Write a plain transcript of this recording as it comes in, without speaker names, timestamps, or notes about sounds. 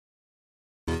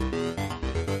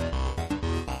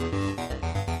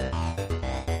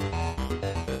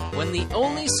when the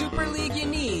only Super League you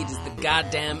need is the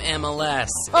goddamn MLS.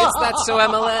 It's That's So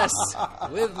MLS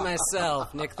with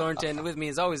myself, Nick Thornton. With me,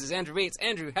 as always, is Andrew Bates.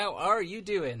 Andrew, how are you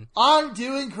doing? I'm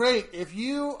doing great. If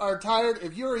you are tired,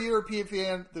 if you're a European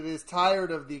fan that is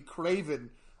tired of the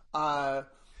craven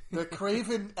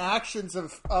actions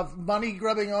of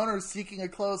money-grubbing owners seeking a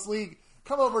closed league,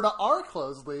 come over to our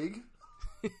closed league.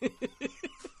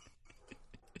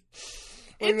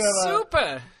 It's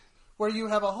super! Where you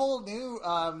have a whole new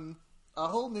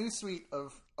suite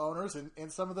of owners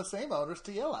and some of the same owners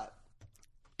to yell at.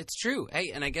 It's true. Hey,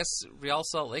 and I guess Real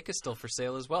Salt Lake is still for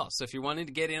sale as well. So if you're wanting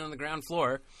to get in on the ground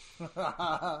floor,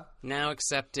 now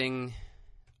accepting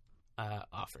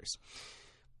offers.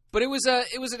 But it was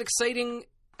an exciting,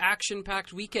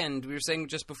 action-packed weekend. We were saying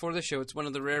just before the show, it's one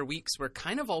of the rare weeks where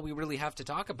kind of all we really have to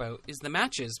talk about is the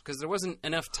matches, because there wasn't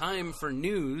enough time for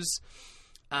news.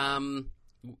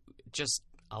 Just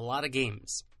a lot of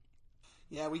games.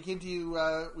 Yeah, we came to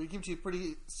you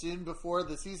pretty soon before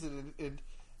the season, and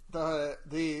the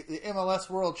MLS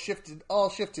world shifted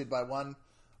by one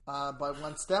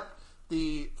step.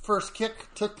 The first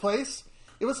kick took place.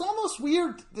 It was almost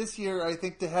weird this year, I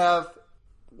think, to have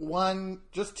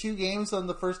just two games on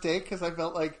the first day, because I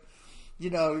felt like,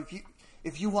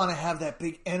 if you want to have that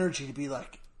big energy to be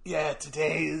like, yeah,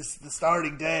 today is the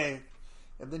starting day,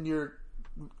 and then your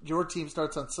team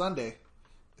starts on Sunday.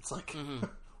 It's like,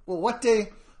 well, what day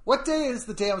is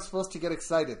the day I'm supposed to get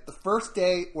excited? The first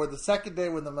day or the second day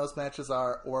when the most matches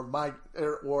are, or my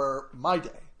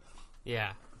day?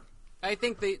 Yeah. I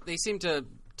think they seem to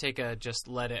take a just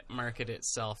let it market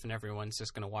itself and everyone's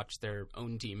just going to watch their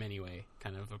own team anyway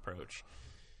kind of approach.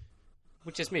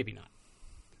 Which is maybe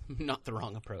not the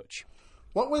wrong approach.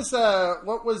 What was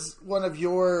one of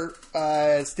your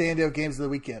standout games of the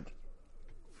weekend?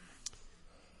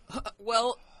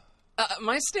 Well,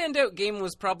 my standout game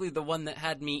was probably the one that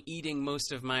had me eating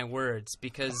most of my words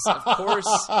because, of course,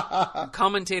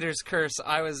 commentator's curse,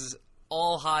 I was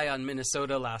all high on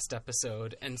Minnesota last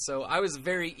episode, and so I was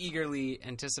very eagerly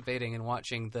anticipating and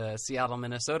watching the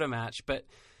Seattle-Minnesota match, but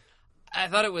I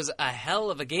thought it was a hell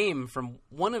of a game from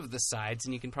one of the sides,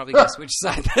 and you can probably guess which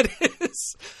side that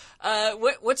is.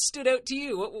 What stood out to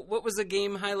you? What was a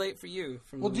game highlight for you?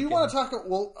 From do you want to talk?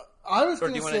 Well, I was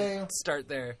going to say, want to start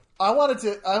there? I wanted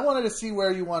to see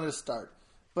where you wanted to start,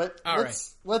 but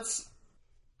let's.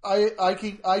 I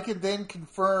can then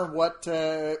confirm what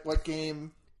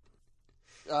game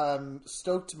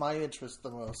stoked my interest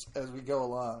the most as we go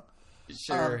along.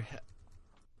 Sure.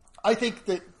 I think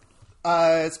that.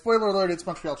 Spoiler alert! It's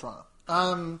Montreal, Toronto.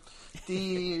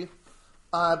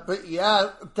 But yeah,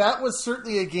 that was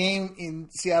certainly a game in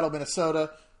Seattle, Minnesota,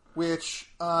 which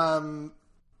I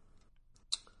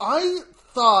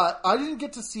thought I didn't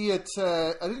get to see it.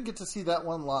 I didn't get to see that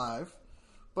one live,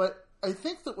 but I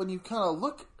think that when you kind of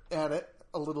look at it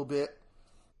a little bit,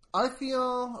 I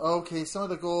feel okay. Some of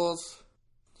the goals,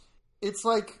 it's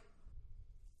like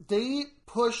they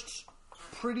pushed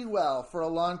pretty well for a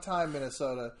long time,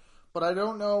 Minnesota. But I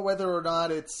don't know whether or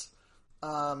not it's.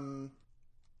 I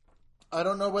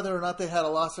don't know whether or not they had a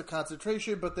loss of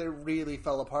concentration, but they really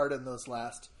fell apart in those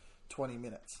last 20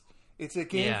 minutes. It's a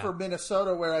game for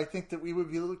Minnesota where I think that we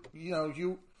would be,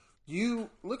 you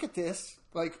look at this,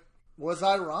 like, was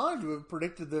I wrong to have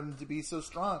predicted them to be so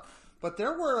strong? But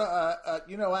there were,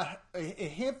 a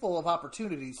handful of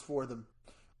opportunities for them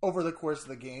over the course of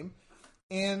the game.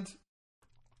 And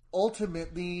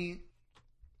ultimately,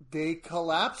 they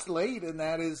collapsed late, and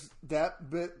that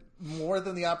bit more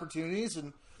than the opportunities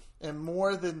and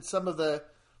more than some of the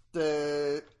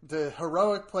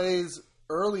heroic plays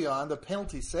early on, the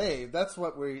penalty save. That's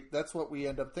what we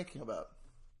end up thinking about.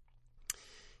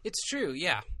 It's true,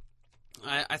 yeah.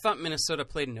 I thought Minnesota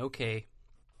played an okay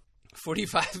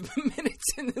 45 minutes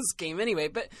in this game anyway,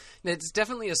 but it's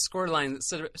definitely a scoreline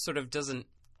that sort of doesn't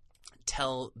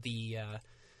tell the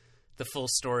full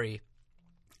story.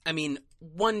 I mean,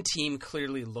 one team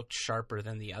clearly looked sharper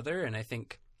than the other, and I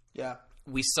think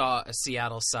we saw a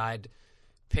Seattle side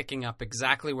picking up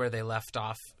exactly where they left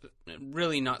off,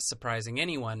 really not surprising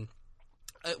anyone.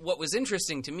 What was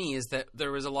interesting to me is that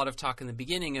there was a lot of talk in the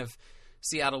beginning of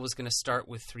Seattle was going to start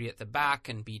with three at the back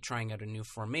and be trying out a new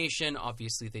formation.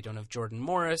 Obviously, they don't have Jordan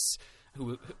Morris,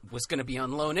 who was going to be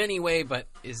on loan anyway, but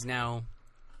is now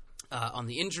on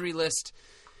the injury list.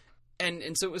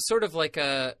 And so it was sort of like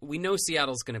we know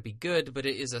Seattle's going to be good, but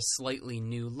it is a slightly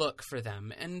new look for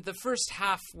them. And the first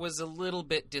half was a little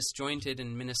bit disjointed,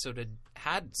 and Minnesota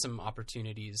had some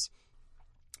opportunities.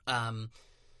 But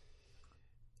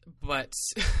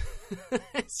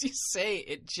as you say,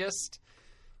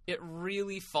 it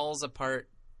really falls apart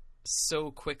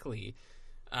so quickly.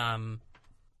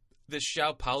 the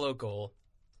João Paulo goal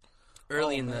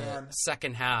early in the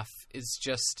second half is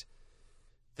just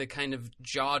the kind of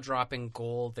jaw-dropping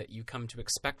goal that you come to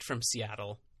expect from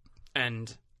Seattle.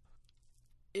 And,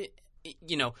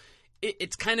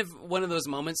 it's kind of one of those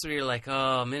moments where you're like,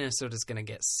 oh, Minnesota's going to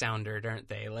get soundered, aren't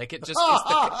they? Like, it just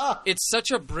it's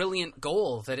such a brilliant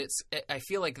goal that I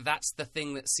feel like that's the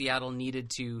thing that Seattle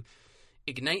needed to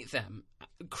ignite them.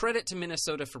 Credit to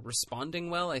Minnesota for responding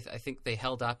well. I think they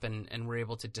held up and were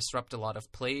able to disrupt a lot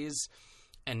of plays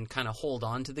and kind of hold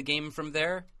on to the game from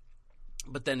there.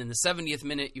 But then in the 70th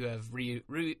minute, you have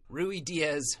Rui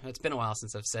Diaz. It's been a while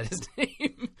since I've said his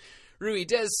name. Rui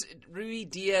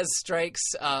Diaz strikes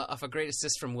off a great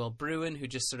assist from Will Bruin, who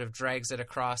just sort of drags it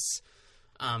across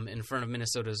in front of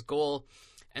Minnesota's goal.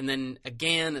 And then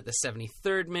again at the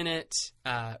 73rd minute,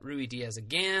 Rui Diaz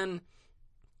again.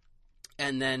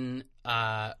 And then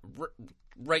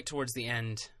right towards the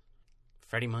end,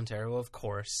 Freddie Montero, of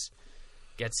course,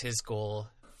 gets his goal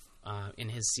in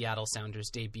his Seattle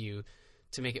Sounders debut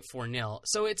to make it 4-0.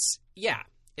 So it's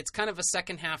kind of a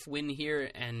second half win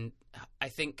here, and I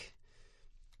think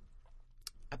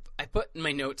I put in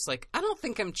my notes, like, I don't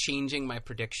think I'm changing my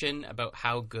prediction about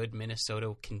how good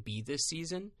Minnesota can be this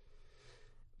season.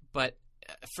 But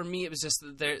for me, it was just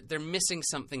they're missing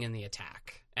something in the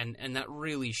attack, and that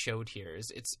really showed here.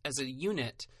 It's as a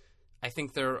unit, I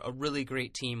think they're a really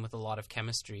great team with a lot of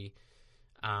chemistry,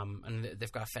 and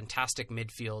they've got a fantastic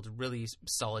midfield, really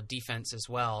solid defense as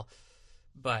well.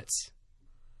 But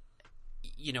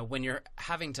when you're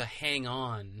having to hang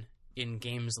on in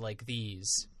games like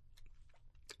these,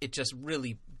 it just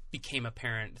really became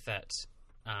apparent that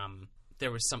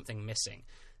there was something missing.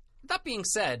 That being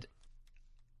said,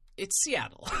 it's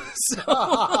Seattle. So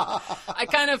I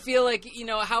kind of feel like,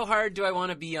 how hard do I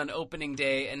want to be on opening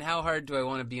day and how hard do I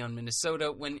want to be on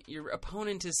Minnesota when your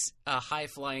opponent is a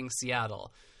high-flying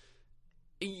Seattle?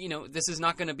 This is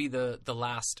not going to be the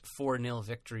last 4-0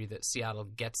 victory that Seattle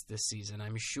gets this season,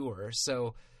 I'm sure.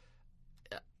 So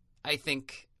I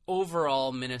think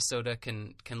overall Minnesota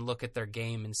can look at their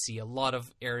game and see a lot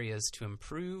of areas to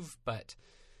improve, but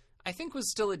I think was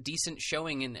still a decent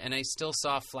showing, and I still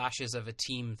saw flashes of a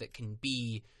team that can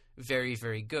be very,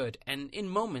 very good, and in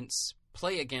moments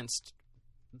play against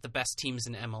the best teams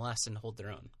in MLS and hold their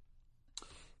own.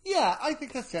 Yeah, I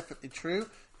think that's definitely true.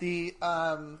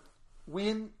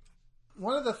 When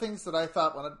one of the things that I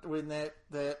thought when that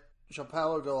João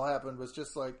Paulo goal happened was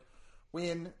just like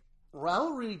when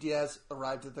Raul Ruiz Diaz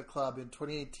arrived at the club in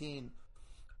 2018,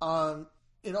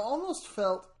 it almost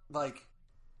felt like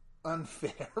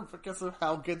unfair because of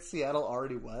how good Seattle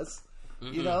already was.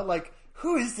 Mm-hmm. Like,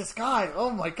 who is this guy? Oh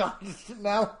my God.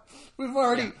 Now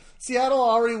Seattle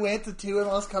already went to 2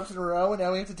 MLS Cups in a row, and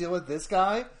now we have to deal with this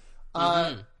guy.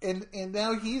 And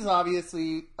now he's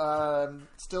obviously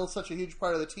still such a huge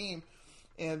part of the team,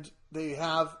 and they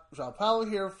have João Paulo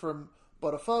here from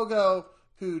Botafogo,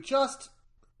 who just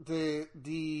the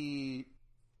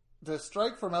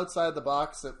strike from outside the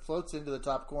box that floats into the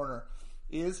top corner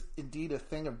is indeed a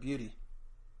thing of beauty.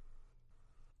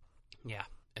 Yeah,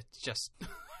 it's just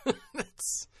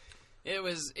it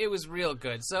was real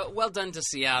good. So well done to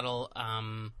Seattle.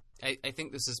 I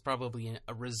think this is probably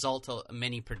a result of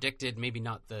many predicted, maybe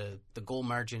not the goal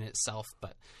margin itself,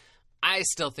 but I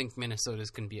still think Minnesota's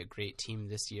going to be a great team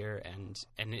this year, and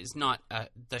it's not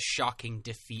the shocking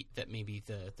defeat that maybe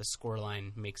the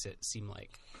scoreline makes it seem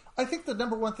like. I think the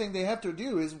number one thing they have to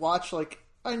do is watch, like,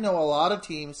 I know a lot of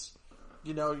teams,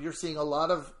 you're seeing a lot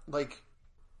of, like,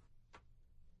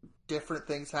 different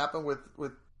things happen with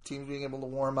teams being able to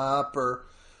warm up or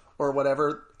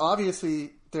whatever.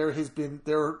 Obviously, there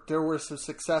were some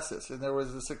successes, and there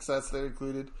was a success that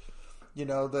included,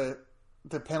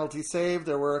 the penalty save.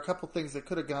 There were a couple things that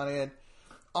could have gone in.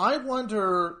 I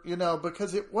wonder,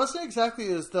 because it wasn't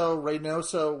exactly as though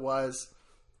Reynoso was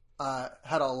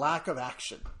had a lack of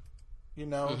action.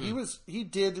 Mm-hmm. He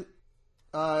did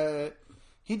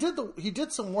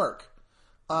some work,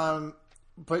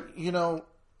 but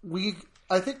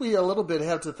I think we a little bit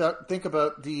have to think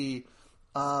about the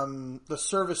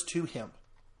service to him.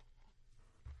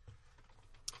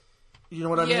 You know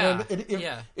what I mean? And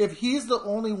if he's the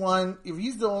only one,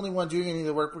 doing any of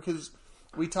the work, because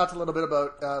we talked a little bit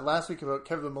about last week about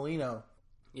Kevin Molino.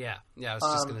 Yeah, I was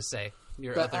just going to say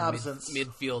your other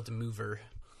midfield mover,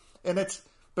 and it's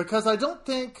because I don't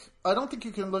think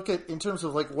you can look at in terms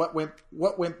of like what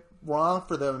went wrong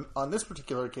for them on this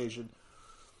particular occasion.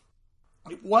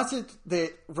 It wasn't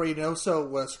that Reynoso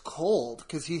was cold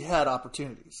because he had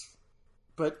opportunities,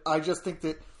 but I just think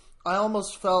that I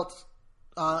almost felt.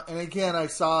 And again, I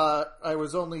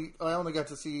only got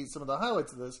to see some of the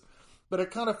highlights of this, but it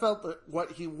kind of felt that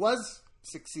what he was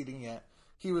succeeding at,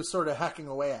 he was sort of hacking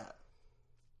away at.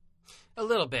 A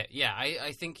little bit, yeah.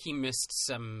 I think he missed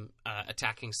some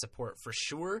attacking support for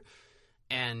sure,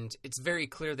 and it's very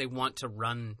clear they want to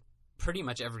run pretty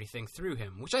much everything through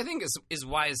him, which I think is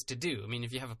wise to do. I mean,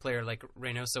 if you have a player like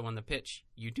Reynoso on the pitch,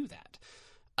 you do that.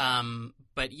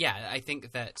 But yeah, I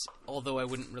think that although I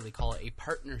wouldn't really call it a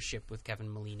partnership with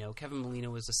Kevin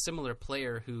Molino is a similar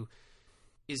player who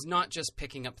is not just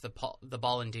picking up the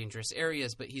ball in dangerous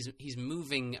areas, but he's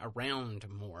moving around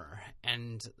more.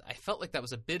 And I felt like that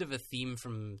was a bit of a theme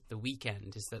from the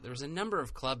weekend, is that there was a number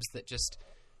of clubs that just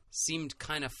seemed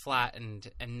kind of flat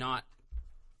and not,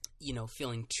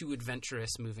 feeling too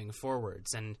adventurous moving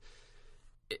forwards. And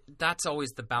that's always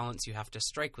the balance you have to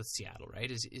strike with Seattle,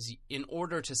 right? Is in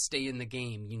order to stay in the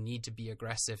game, you need to be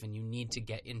aggressive and you need to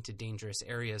get into dangerous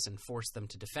areas and force them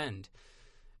to defend.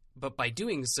 But by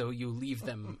doing so, you leave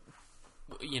them,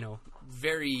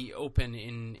 very open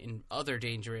in other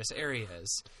dangerous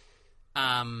areas.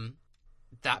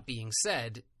 That being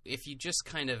said, if you just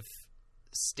kind of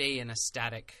stay in a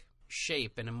static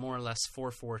shape in a more or less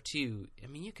 4-4-2, I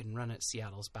mean, you can run at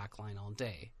Seattle's back line all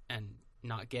day and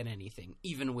not get anything,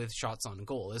 even with shots on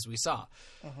goal, as we saw.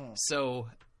 So,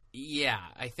 yeah,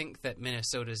 I think that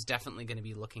Minnesota is definitely going to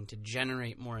be looking to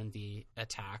generate more in the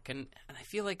attack, and I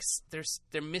feel like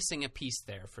they're missing a piece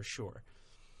there for sure.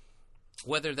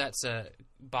 Whether that's a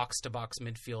box-to-box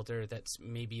midfielder that's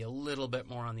maybe a little bit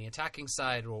more on the attacking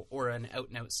side or an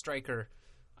out-and-out striker,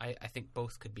 I think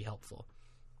both could be helpful.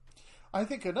 I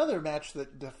think another match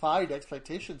that defied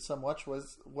expectations somewhat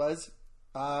was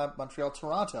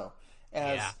Montreal-Toronto.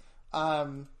 I've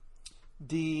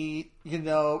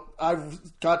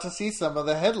got to see some of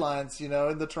the headlines, in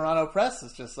the Toronto press.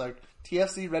 It's just like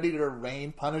TFC ready to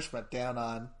rain punishment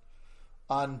down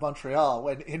on Montreal,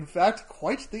 when in fact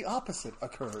quite the opposite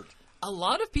occurred. A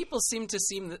lot of people seem to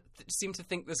think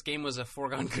this game was a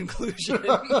foregone conclusion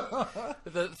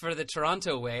for the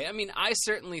Toronto way. I mean, I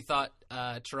certainly thought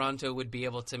Toronto would be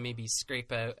able to maybe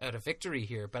scrape out a victory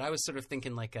here, but I was sort of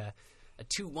thinking like a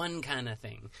 2-1 kind of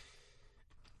thing.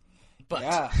 But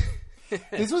yeah.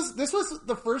 This was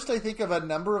the first, I think, of a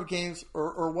number of games,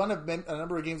 or one of a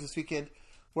number of games this weekend,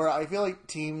 where I feel like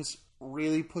teams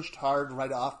really pushed hard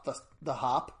right off the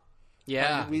hop.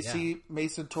 Yeah, we see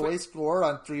Mason Toye score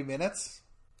on 3 minutes.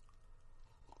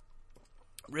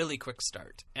 Really quick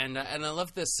start, and I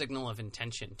love this signal of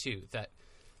intention too. That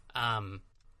Montreal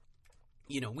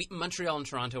and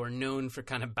Toronto are known for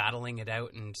kind of battling it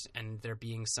out, and there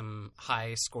being some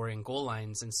high scoring goal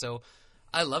lines, and so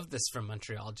I love this from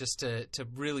Montreal, just to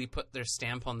really put their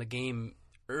stamp on the game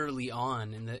early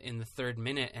on in the third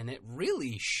minute, and it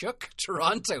really shook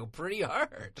Toronto pretty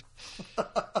hard.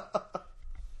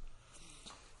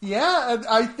 Yeah, and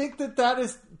I think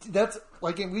that's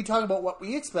like, and we talk about what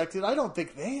we expected. I don't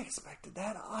think they expected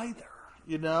that either.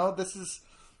 This is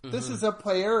a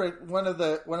player, one of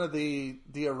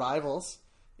the arrivals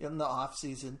in the off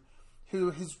season, who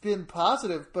has been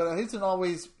positive, but hasn't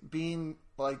always been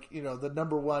like, the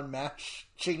number one match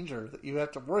changer that you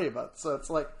have to worry about. So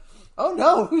it's like, oh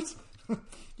no, who's, the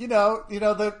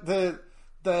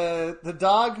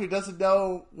dog who doesn't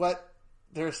know what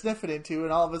they're sniffing into,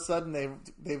 and all of a sudden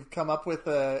they've come up with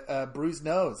a bruised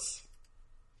nose.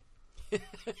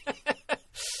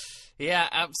 Yeah,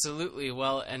 absolutely.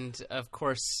 Well, and of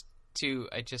course, too,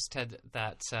 I just had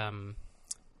that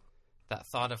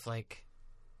thought of like,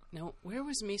 now, where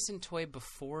was Mason Toye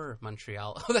before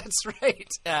Montreal? Oh, that's right,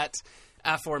 at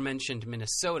aforementioned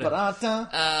Minnesota.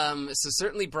 So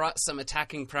certainly brought some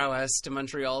attacking prowess to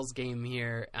Montreal's game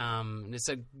here. And it's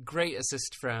a great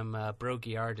assist from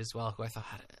Brault-Guillard as well, who I thought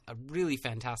had a really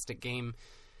fantastic game.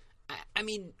 I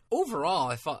mean, overall,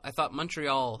 I thought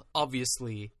Montreal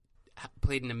obviously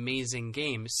played an amazing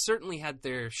game. Certainly had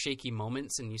their shaky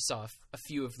moments, and you saw a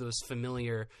few of those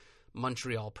familiar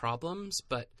Montreal problems,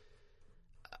 but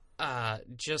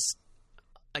just,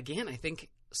 again, I think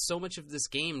so much of this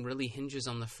game really hinges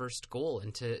on the first goal,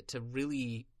 and to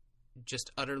really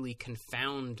just utterly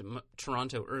confound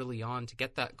Toronto early on to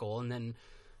get that goal, and then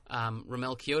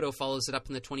Romell Quioto follows it up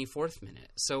in the 24th minute.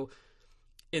 So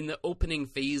in the opening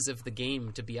phase of the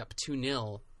game, to be up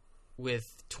 2-0 with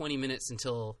 20 minutes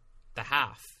until the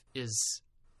half is,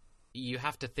 you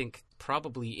have to think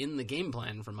probably in the game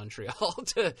plan for Montreal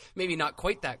to maybe not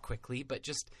quite that quickly, but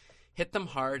just hit them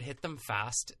hard, hit them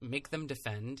fast, make them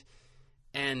defend,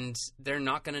 and they're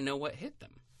not going to know what hit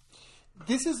them.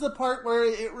 This is the part where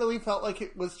it really felt like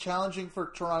it was challenging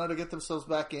for Toronto to get themselves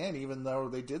back in, even though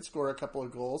they did score a couple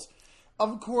of goals.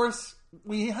 Of course,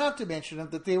 we have to mention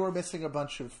that they were missing a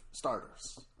bunch of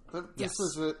starters. This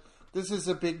was this is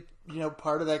a big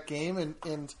part of that game,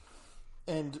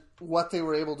 and what they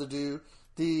were able to do.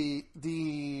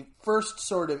 The first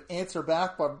sort of answer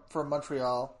back from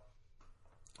Montreal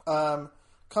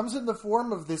comes in the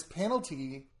form of this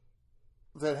penalty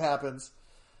that happens.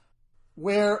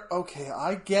 Where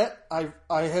I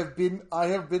have been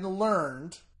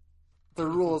learned the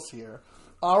rules here.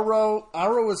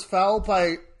 Aro was fouled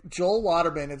by Joel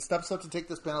Waterman and steps up to take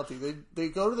this penalty. They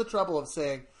go to the trouble of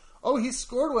saying, "Oh, he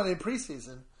scored one in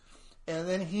preseason," and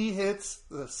then he hits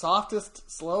the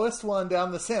softest, slowest one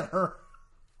down the center.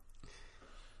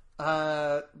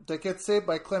 That gets saved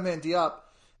by Clement Diop,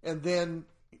 and then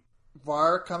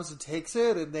VAR comes and takes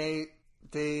it, and they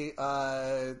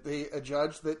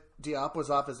adjudge that Diop was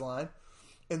off his line,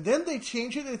 and then they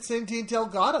change it and send Dean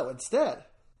Delgado instead.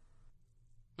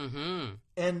 Mm-hmm.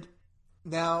 And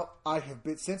now I have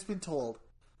since been told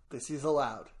this is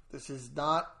allowed. This is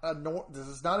not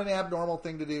an abnormal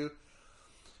thing to do.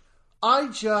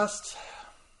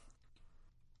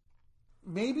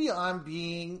 Maybe I'm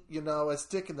being a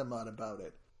stick in the mud about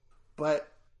it,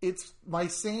 but it's my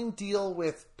same deal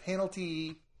with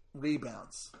penalty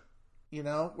rebounds.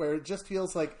 Where it just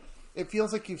feels like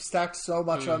you've stacked so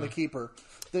much on the keeper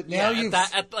that now you've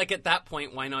at that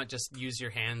point, why not just use your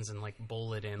hands and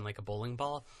bowl it in like a bowling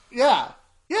ball? Yeah.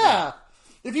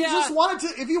 If you want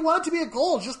it to be a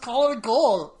goal, just call it a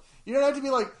goal. You don't have to be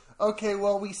like, okay,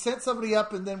 well, we sent somebody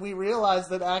up and then we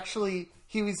realized that actually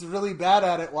he was really bad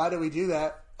at it. Why do we do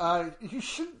that? I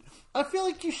feel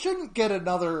like you shouldn't get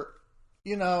another.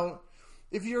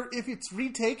 If it's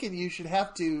retaken, you should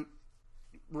have to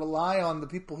rely on the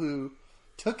people who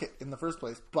took it in the first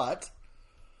place. But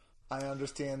I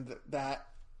understand that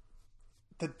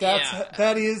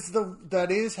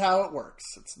is how it works.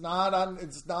 It's not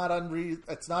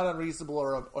unreasonable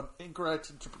or an incorrect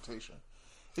interpretation.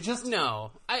 It just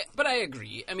but I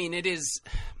agree. I mean, it is.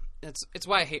 It's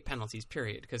why I hate penalties.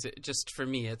 Period. Because it just for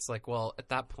me, it's like, well, at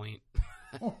that point,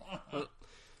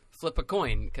 flip a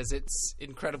coin because it's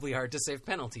incredibly hard to save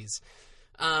penalties.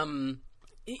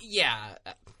 Yeah.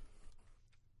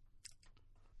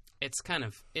 It's kind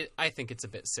of. I think it's a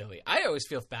bit silly. I always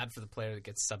feel bad for the player that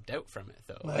gets subbed out from it,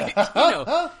 though.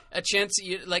 A chance.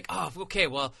 Okay,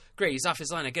 well, great. He's off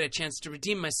his line. I get a chance to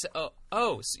redeem myself.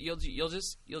 So you'll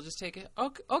just take it.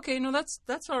 Okay, no,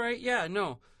 that's all right. Yeah,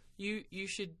 no, you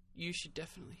should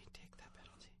definitely take that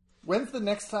penalty. When's the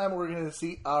next time we're going to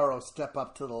see Aro step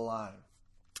up to the line?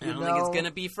 I don't think it's going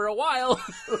to be for a while.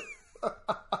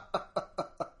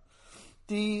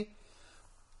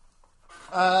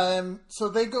 So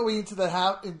they go into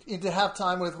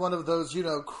halftime with one of those,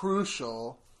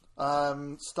 crucial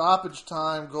stoppage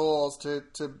time goals to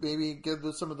maybe give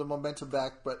some of the momentum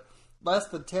back. But less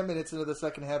than 10 minutes into the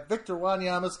second half, Victor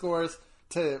Wanyama scores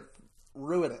to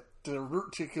ruin it,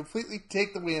 to completely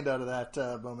take the wind out of that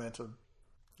momentum.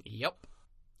 Yep,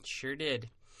 sure did.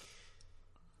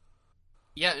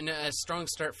 Yeah, and a strong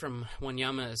start from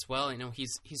Wanyama as well. I know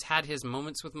he's had his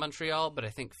moments with Montreal, but I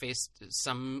think faced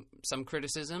some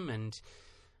criticism. And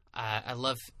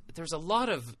there's a lot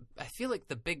of. I feel like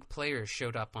the big players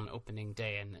showed up on opening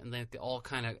day, and they all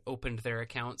kind of opened their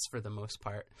accounts for the most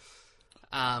part.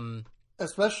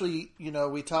 Especially,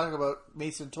 we talk about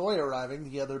Mason Toye arriving.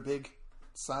 The other big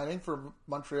signing for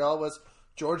Montreal was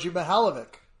Georgi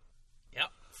Mihailovic.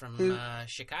 Yep, from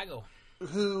Chicago.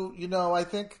 Who, I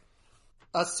think.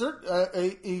 A certain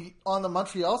on the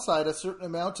Montreal side, a certain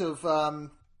amount of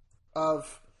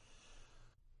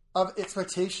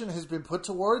expectation has been put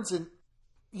towards, and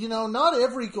not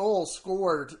every goal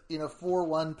scored in a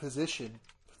 4-1 position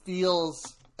feels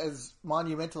as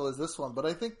monumental as this one. But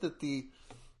I think that the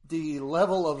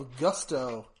level of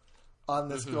gusto on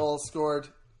this goal scored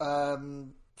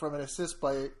from an assist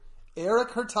by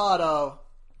Eric Hurtado.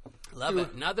 Love it.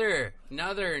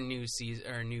 Another new season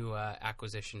or new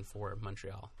acquisition for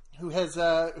Montreal. Who has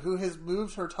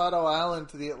moved Hurtado Island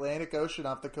to the Atlantic Ocean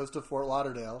off the coast of Fort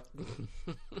Lauderdale.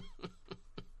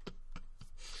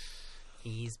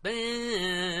 He's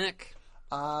back.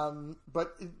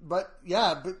 But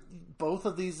both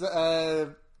of these,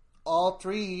 all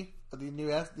three of these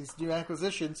new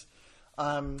acquisitions,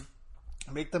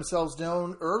 make themselves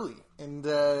known early and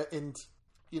are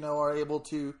able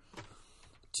to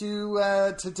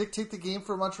dictate the game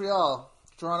for Montreal.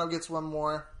 Toronto gets one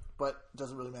more, but it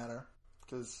doesn't really matter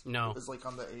because it was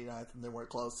on the 89th and they weren't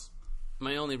close.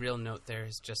 My only real note there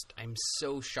is just I'm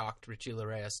so shocked Richie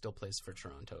Laryea still plays for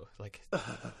Toronto. Like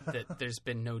that there's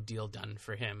been no deal done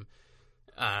for him.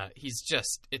 It's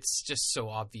just so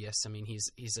obvious. I mean, he's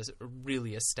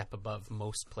really a step above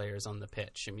most players on the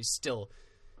pitch. I mean, he's still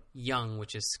young,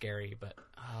 which is scary, but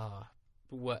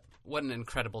what an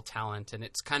incredible talent. And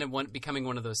it's kind of becoming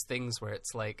one of those things where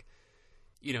it's like,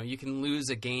 you can lose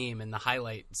a game and the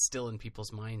highlight still in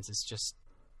people's minds is just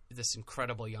this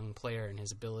incredible young player and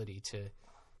his ability to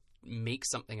make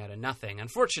something out of nothing.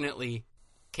 Unfortunately,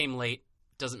 came late,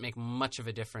 doesn't make much of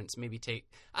a difference.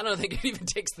 I don't think it even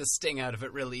takes the sting out of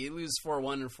it, really. You lose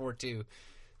 4-1 or 4-2.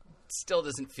 Still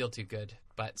doesn't feel too good.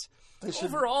 But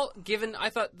overall, I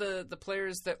thought the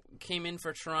players that came in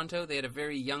for Toronto, they had a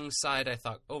very young side. I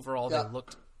thought overall they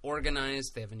looked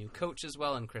organized. They have a new coach as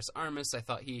well, and Chris Armas. I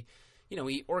thought he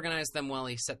organized them well.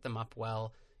 He set them up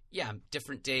well. Yeah,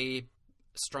 different day,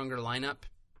 stronger lineup,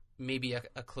 maybe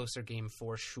a closer game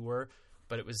for sure.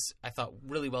 But it was, I thought,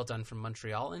 really well done from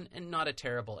Montreal and not a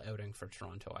terrible outing for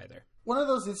Toronto either. One of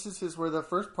those instances where the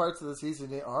first parts of the season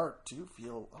do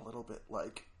feel a little bit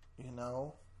like,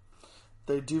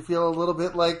 they do feel a little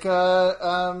bit like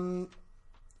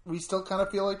we still kind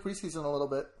of feel like preseason a little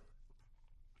bit.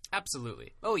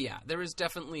 Absolutely. Oh, yeah. There was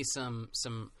definitely some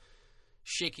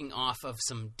shaking off of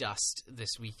some dust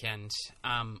this weekend.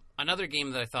 Another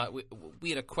game that I thought we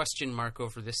had a question mark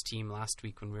over this team last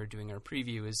week when we were doing our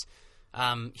preview is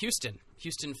Houston.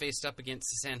 Houston faced up against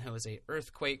the San Jose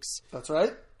Earthquakes. That's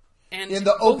right. And in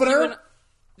the opener?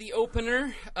 The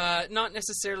opener, not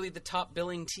necessarily the top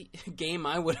billing game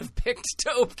I would have picked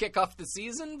to kick off the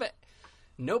season, but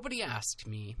nobody asked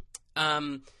me.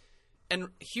 And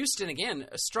Houston, again,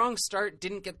 a strong start,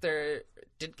 didn't get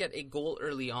a goal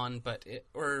early on, but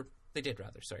they did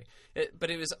rather, sorry.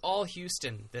 But it was all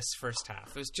Houston this first half.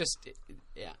 It was just,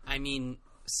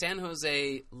 San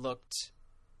Jose looked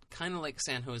kind of like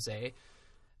San Jose,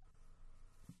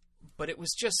 but it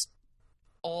was just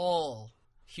all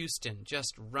Houston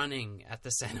just running at the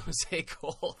San Jose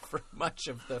goal for much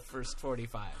of the first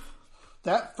 45.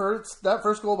 That first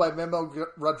goal by Memo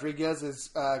Rodriguez is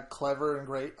clever and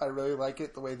great. I really like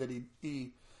it, the way that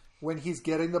he when he's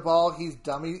getting the ball, he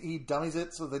dummies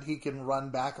it so that he can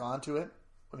run back onto it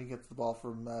when he gets the ball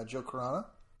from Joe Corona.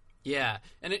 Yeah,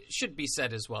 and it should be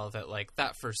said as well that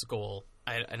that first goal,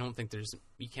 I don't think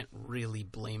you can't really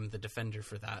blame the defender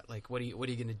for that. What are you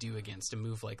going to do against a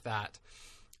move like that?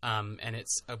 And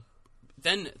it's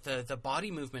then the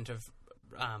body movement of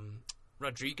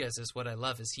Rodriguez is what I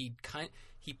love. Is he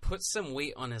puts some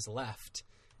weight on his left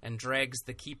and drags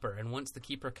the keeper, and once the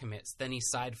keeper commits, then he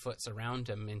side foots around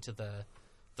him into the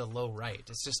low right.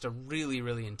 It's just a really,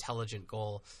 really intelligent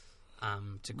goal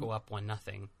to go up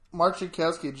 1-0. Mark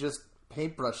Jankowski just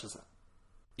paintbrushes it.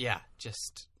 Yeah,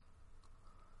 just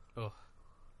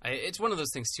it's one of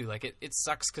those things too. It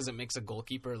sucks because it makes a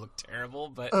goalkeeper look terrible,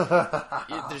 but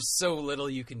there's so little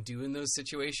you can do in those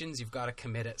situations. You've got to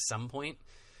commit at some point.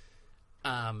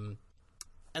 And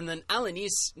then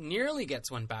Alanis nearly gets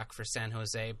one back for San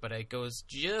Jose, but it goes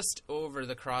just over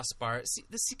the crossbar. See,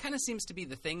 this kind of seems to be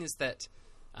the thing, is that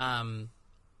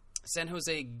San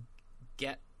Jose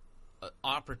get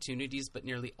opportunities, but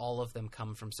nearly all of them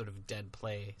come from sort of dead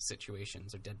play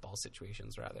situations, or dead ball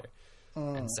situations rather,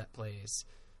 and set plays.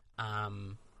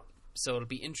 So it'll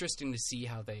be interesting to see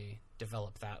how they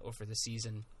develop that over the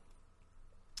season.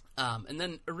 And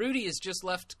then Urruti is just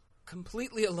left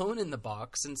completely alone in the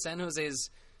box, and San Jose's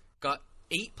got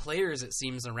 8 players, it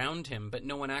seems, around him, but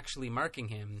no one actually marking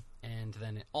him. And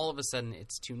then all of a sudden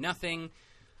it's 2-0.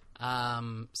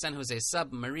 San Jose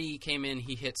sub Marie came in.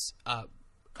 He hits a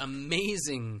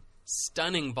amazing,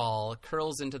 stunning ball,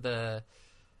 curls into the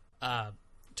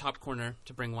top corner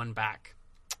to bring one back.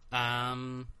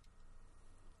 But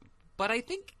I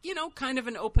think, kind of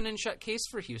an open and shut case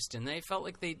for Houston. They felt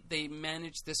like they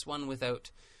managed this one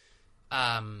without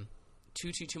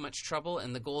too much trouble,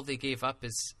 and the goal they gave up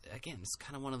is, again, it's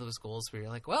kind of one of those goals where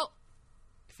you're like, well,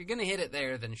 if you're going to hit it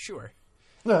there, then sure.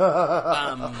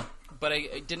 But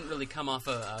it didn't really come off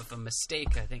of a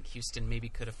mistake. I think Houston maybe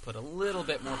could have put a little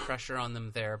bit more pressure on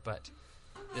them there, but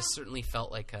this certainly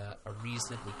felt like a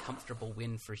reasonably comfortable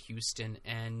win for Houston.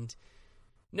 And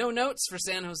no notes for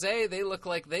San Jose. They look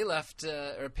like they left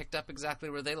or picked up exactly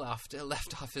where they left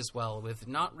off as well, with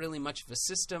not really much of a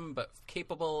system, but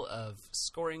capable of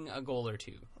scoring a goal or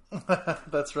two.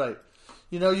 That's right.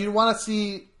 You want to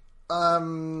see.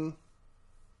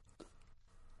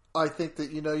 I think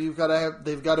that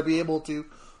they've got to be able to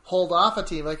hold off a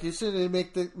team like Houston and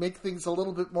make things a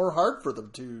little bit more hard for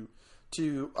them to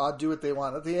do what they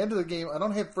want. At the end of the game, I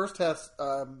don't have first half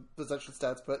possession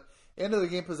stats, but end of the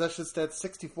game possession stats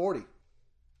 60-40.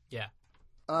 Yeah.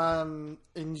 And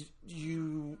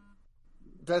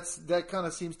that kind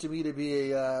of seems to me to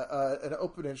be an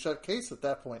open and shut case at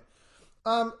that point.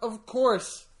 Of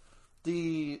course,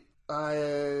 their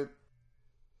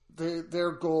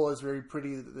goal is very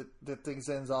pretty that things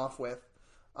ends off with.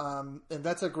 And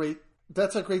that's a great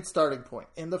starting point.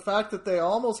 And the fact that they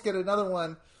almost get another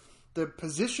one, the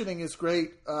positioning is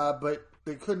great, but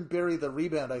they couldn't bury the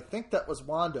rebound. I think that was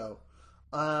Wando.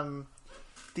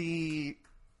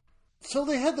 So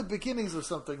they had the beginnings of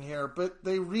something here, but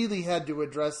they really had to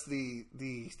address the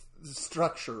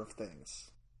structure of things.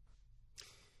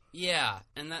 Yeah,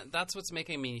 and that's what's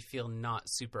making me feel not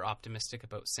super optimistic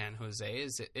about San Jose,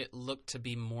 is it looked to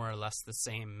be more or less the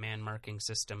same man-marking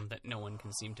system that no one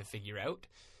can seem to figure out.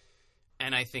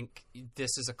 And I think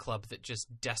this is a club that just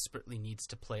desperately needs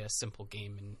to play a simple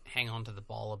game and hang on to the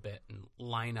ball a bit and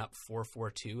line up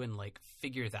 4-4-2 and, like,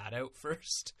 figure that out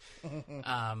first.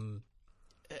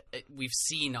 We've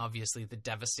seen, obviously, the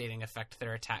devastating effect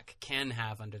their attack can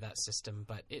have under that system,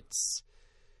 but it's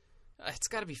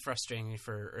got to be frustrating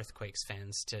for Earthquakes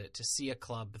fans to see a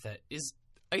club that is,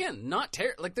 again, not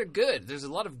terrible. Like, they're good. There's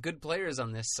a lot of good players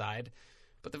on this side,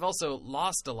 but they've also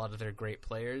lost a lot of their great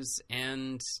players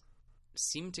and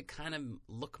seem to kind of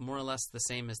look more or less the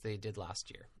same as they did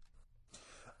last year.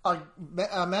 A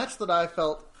match that I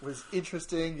felt was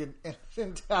interesting and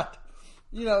had,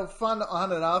 fun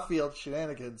on and off field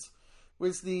shenanigans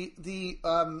was the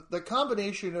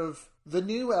combination of the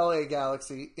new LA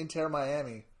Galaxy, Inter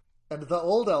Miami, and the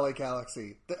old LA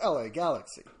Galaxy, the LA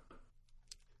Galaxy.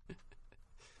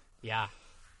 Yeah.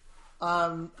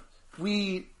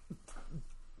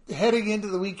 Heading into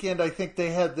the weekend, I think they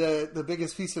had the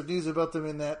biggest piece of news about them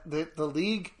in that the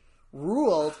league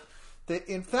ruled that,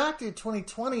 in fact, in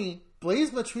 2020,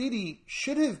 Blaise Matuidi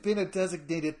should have been a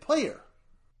designated player.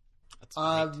 That's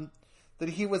right. That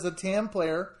he was a TAM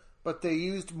player, but they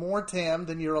used more TAM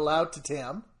than you're allowed to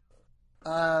TAM.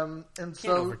 And Can't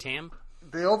so over-TAM.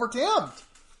 They over-TAMmed.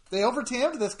 They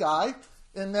over-TAMmed this guy,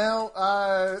 and now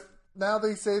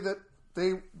they say that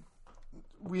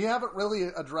we haven't really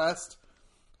addressed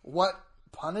what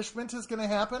punishment is going to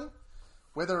happen,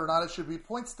 whether or not it should be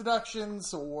points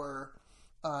deductions or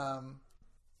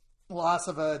loss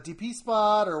of a DP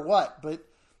spot or what. But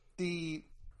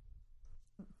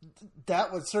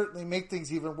that would certainly make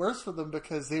things even worse for them,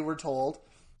 because they were told,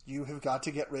 you have got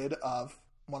to get rid of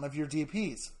one of your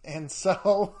DPs. And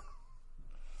so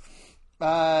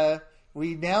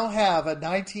we now have a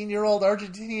 19-year-old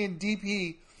Argentinian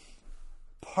DP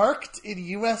parked in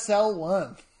USL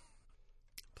 1.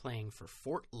 Playing for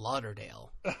Fort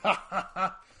Lauderdale.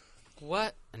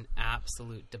 What an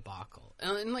absolute debacle.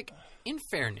 And like, in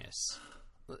fairness,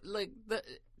 like,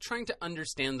 trying to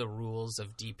understand the rules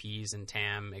of DPs and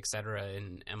TAM, etc.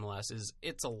 in MLS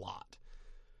it's a lot.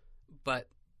 But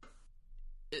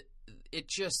it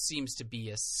just seems to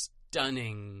be a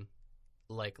stunning,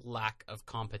 like, lack of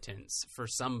competence for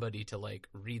somebody to, like,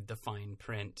 read the fine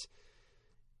print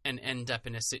and end up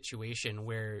in a situation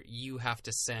where you have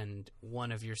to send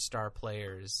one of your star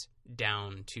players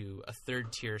down to a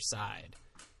third-tier side.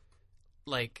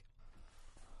 Like,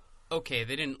 okay,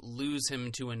 they didn't lose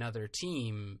him to another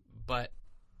team, but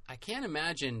I can't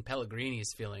imagine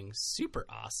Pellegrini's feeling super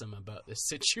awesome about this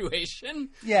situation.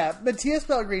 Yeah, Matias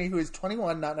Pellegrini, who is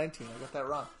 21, not 19, I got that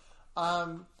wrong,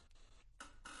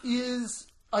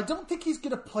 I don't think he's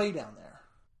going to play down there.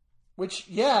 Which,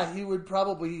 yeah, he would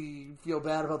probably feel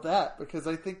bad about that, because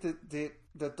I think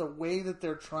that the way that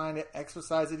they're trying to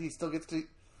exercise it, he still gets to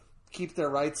keep their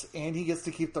rights, and he gets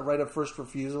to keep the right of first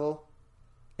refusal,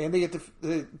 and they get to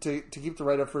keep the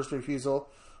right of first refusal,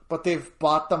 but they've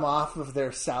bought them off of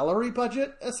their salary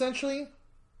budget, essentially.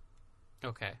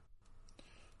 Okay.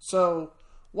 So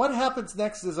what happens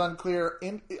next is unclear,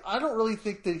 and I don't really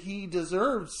think that he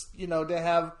deserves, to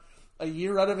have a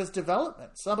year out of his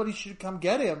development. Somebody should come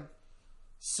get him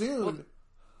soon. Well,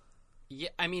 yeah,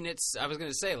 I mean, I was going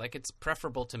to say, like, it's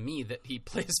preferable to me that he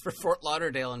plays for Fort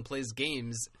Lauderdale and plays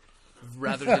games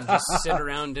rather than just sit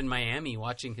around in Miami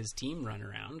watching his team run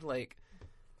around. Like,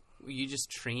 you just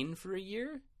train for a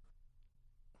year?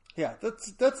 Yeah,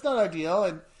 that's not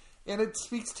ideal, and it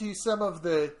speaks to some of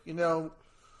the,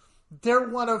 they're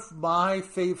one of my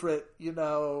favorite, they're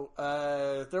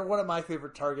one of my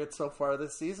favorite targets so far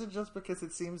this season, just because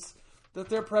it seems that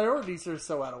their priorities are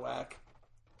so out of whack.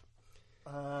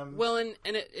 Well, and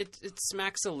it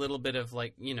smacks a little bit of,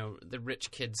 like, the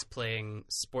rich kids playing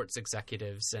sports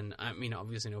executives, and I mean,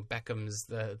 obviously, Beckham's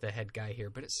the head guy here,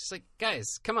 but it's just like, guys,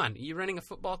 come on, are you running a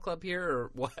football club here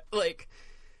or what? Like,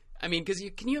 I mean, because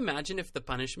can you imagine if the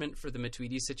punishment for the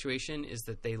Matuidi situation is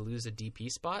that they lose a DP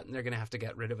spot and they're going to have to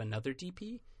get rid of another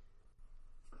DP?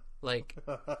 Like,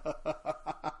 it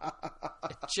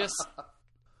just,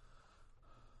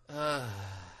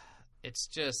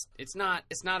 it's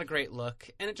not a great look,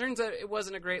 and it turns out it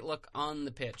wasn't a great look on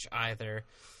the pitch either.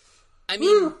 I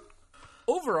mean,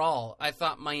 overall, I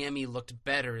thought Miami looked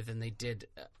better than they did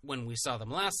when we saw them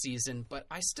last season, but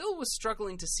I still was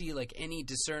struggling to see like any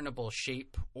discernible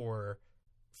shape or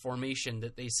formation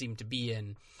that they seem to be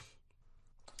in.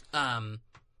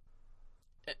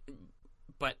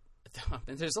 But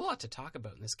there's a lot to talk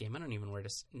about in this game. I don't even know where to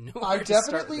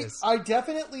start with this. I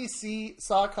definitely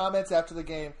saw comments after the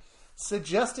game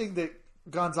suggesting that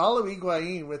Gonzalo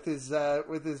Higuain with his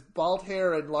bald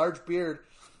hair and large beard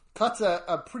cuts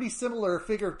a pretty similar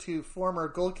figure to former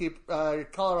goalkeeper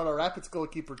Colorado Rapids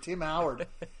goalkeeper Tim Howard,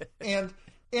 and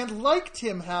like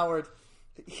Tim Howard,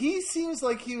 he seems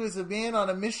like he was a man on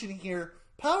a mission here,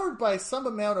 powered by some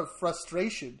amount of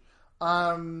frustration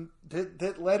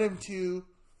that led him to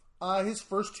his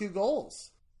first 2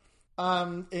 goals,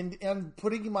 and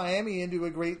putting Miami into a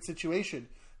great situation.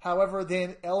 However,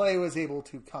 then LA was able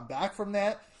to come back from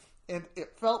that, and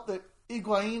it felt that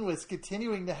Higuain was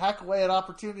continuing to hack away at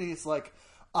opportunities like,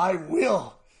 I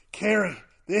will carry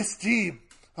this team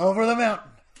over the mountain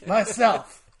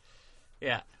myself.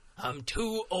 Yeah. I'm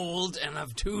too old and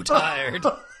I'm too tired.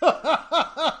 But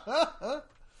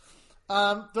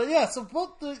yeah, so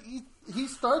he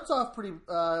starts off pretty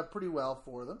well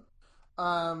for them.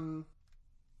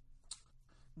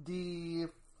 The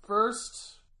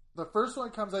first one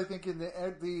comes, I think, in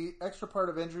the extra part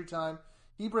of injury time.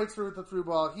 He breaks through with the through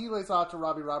ball. He lays off to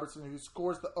Robbie Robertson, who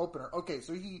scores the opener. Okay,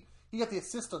 so he got the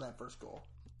assist on that first goal.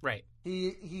 Right.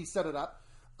 He set it up.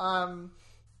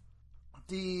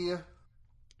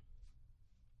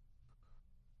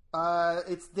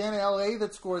 It's then LA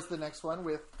that scores the next one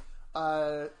with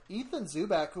Ethan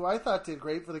Zubak, who I thought did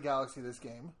great for the Galaxy this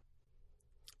game.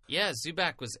 Yeah,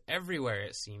 Zubak was everywhere,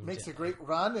 it seemed. Makes a great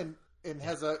run and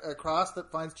has a cross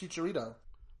that finds Chicharito.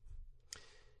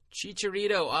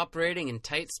 Chicharito operating in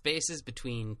tight spaces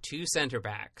between 2 center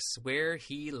backs, where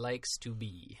he likes to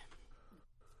be.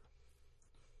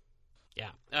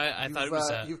 Yeah, I thought it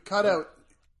was...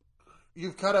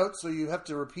 You've cut out, so you have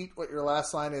to repeat what your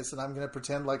last line is, and I'm going to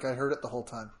pretend like I heard it the whole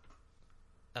time.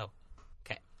 Oh,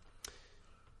 okay.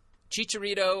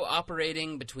 Chicharito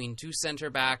operating between 2 center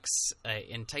backs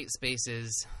in tight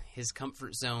spaces. His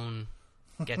comfort zone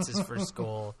gets his first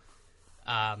goal.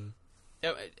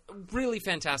 Really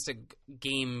fantastic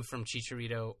game from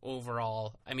Chicharito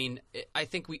overall. I mean, I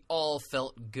think we all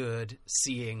felt good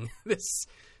seeing this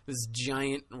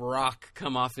giant rock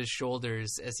come off his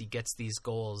shoulders as he gets these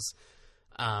goals.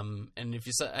 And if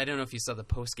you saw, I don't know if you saw the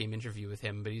post-game interview with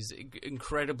him, but he's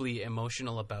incredibly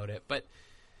emotional about it. But,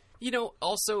 you know,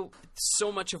 also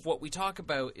so much of what we talk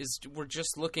about is we're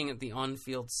just looking at the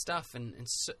on-field stuff, and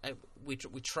so, we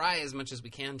try as much as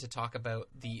we can to talk about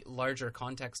the larger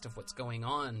context of what's going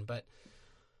on. But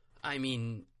I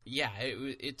mean, yeah,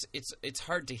 it's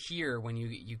hard to hear when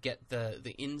you get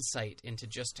the insight into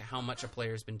just how much a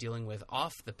player's been dealing with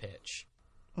off the pitch,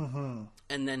 and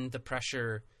then the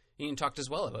pressure. You talked as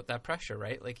well about that pressure,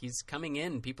 right? Like, he's coming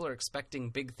in, people are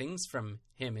expecting big things from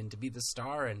him and to be the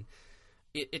star, and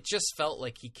it just felt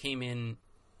like he came in,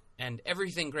 and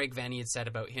everything Greg Vanney had said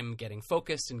about him getting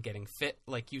focused and getting fit,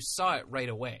 like, you saw it right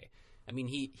away. I mean,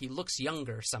 he looks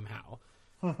younger somehow,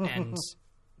 and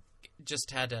just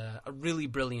had a really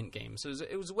brilliant game. So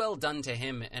it was well done to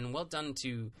him, and well done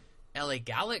to LA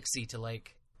Galaxy to,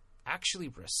 like, actually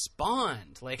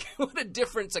respond. Like, what a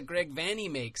difference a Greg Vanney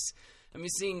makes. I mean,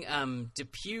 seeing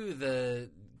Depew, the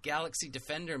Galaxy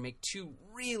defender, make 2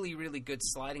 really, really good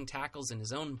sliding tackles in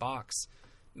his own box.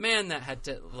 Man, that had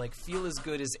to like feel as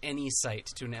good as any sight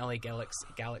to an LA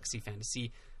Galaxy fan, to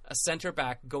see a center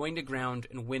back going to ground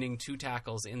and winning 2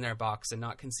 tackles in their box and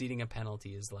not conceding a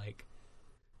penalty is like,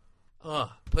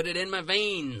 put it in my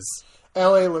veins.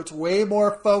 LA looked way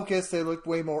more focused. They looked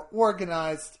way more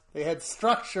organized. They had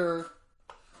structure.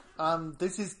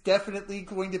 This is definitely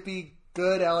going to be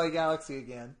good LA Galaxy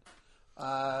again.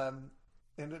 And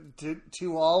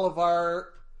to all of our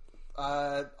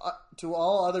to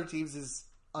all other teams is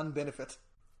unbenefit.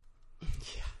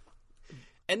 Yeah.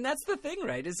 And that's the thing,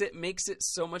 right? Is it makes it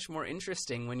so much more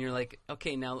interesting when you're like,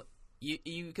 okay, now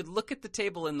you could look at the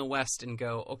table in the West and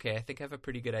go, okay, I think I have a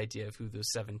pretty good idea of who those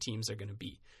 7 teams are going to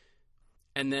be.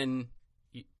 And then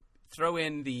you throw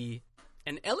in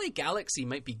and LA Galaxy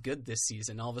might be good this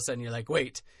season. All of a sudden you're like,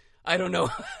 wait, I don't know.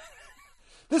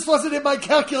 This wasn't in my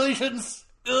calculations.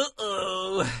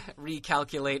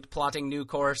 Recalculate, plotting new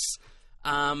course.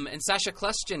 And Sasha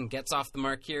Kljestan gets off the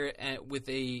mark here with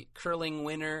a curling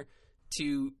winner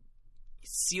to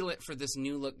seal it for this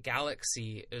new look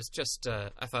Galaxy. It was just,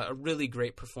 I thought, a really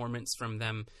great performance from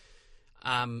them.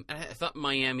 I thought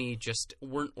Miami just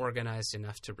weren't organized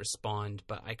enough to respond,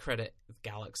 but I credit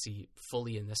Galaxy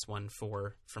fully in this one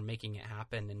for making it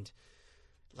happen. And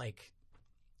like,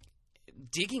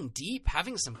 digging deep,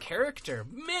 having some character.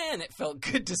 Man, it felt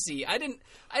good to see. I didn't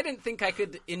think I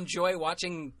could enjoy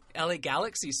watching LA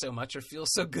Galaxy so much or feel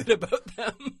so good about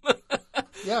them.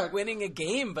 Winning a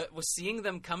game, but was seeing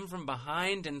them come from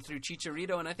behind and through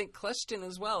Chicharito, and I think Kljestan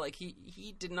as well. Like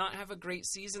he did not have a great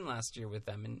season last year with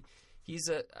them, and he's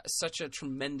such a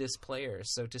tremendous player.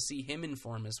 So to see him in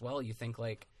form as well, you think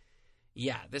like,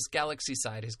 yeah, this Galaxy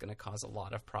side is going to cause a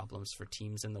lot of problems for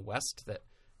teams in the West that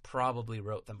probably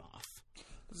wrote them off.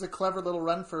 There's a clever little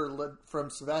run from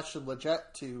Sebastian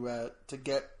Lletget to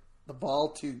get the ball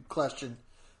to Kljestan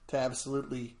to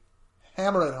absolutely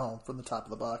hammer it home from the top of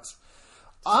the box.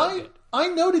 I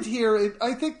noted here,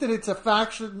 I think that it's a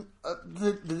faction,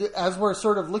 as we're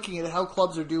sort of looking at how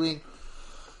clubs are doing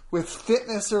with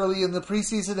fitness early in the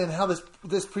preseason and how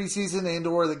this preseason and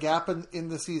or the gap in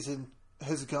the season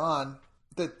has gone,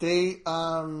 that they...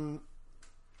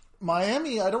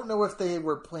 Miami, I don't know if they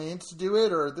were planning to do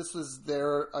it or this was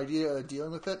their idea of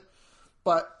dealing with it,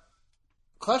 but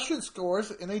Kljestan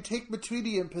scores and they take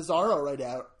Matuidi and Pizarro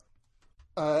out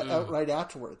right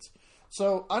afterwards.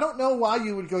 So I don't know why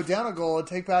you would go down a goal and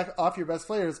take back off your best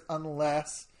players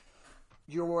unless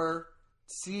you're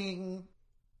seeing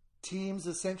teams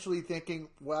essentially thinking,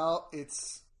 well,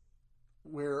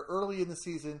 we're early in the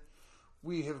season.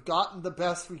 We have gotten the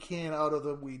best we can out of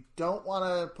them. We don't want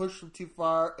to push them too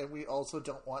far, and we also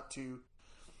don't want to,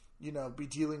 be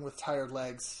dealing with tired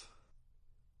legs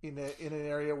in an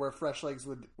area where fresh legs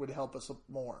would help us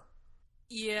more.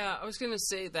 Yeah, I was going to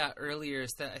say that earlier,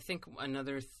 is that I think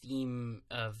another theme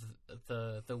of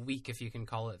the week, if you can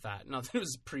call it that, not that it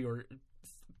was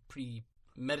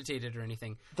premeditated or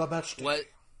anything. The match day.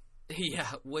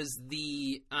 Was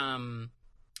the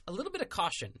a little bit of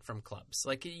caution from clubs.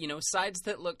 Like, sides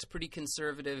that looked pretty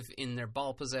conservative in their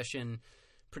ball possession,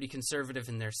 pretty conservative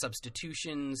in their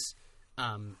substitutions,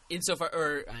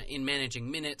 in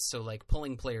managing minutes, so like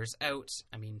pulling players out.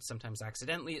 I mean, sometimes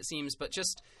accidentally it seems, but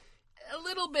just a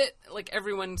little bit like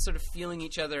everyone sort of feeling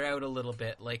each other out a little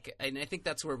bit. Like, and I think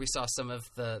that's where we saw some of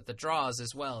the draws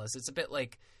as well. Is it's a bit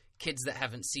like kids that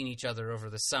haven't seen each other over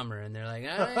the summer, and they're like,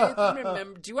 I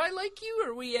remember, do I like you or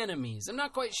are we enemies? I'm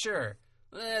not quite sure.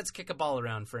 Let's kick a ball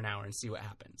around for an hour and see what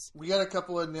happens. We had a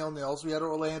couple of 0-0s. We had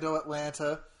Orlando,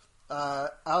 Atlanta.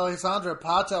 Alexandre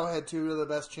Pato had two of the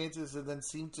best chances, and then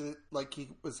seemed to like he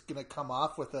was going to come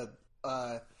off with a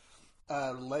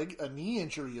knee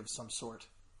injury of some sort.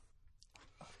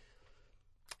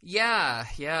 Yeah.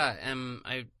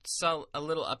 I saw a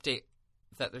little update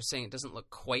that they're saying it doesn't look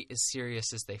quite as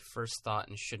serious as they first thought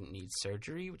and shouldn't need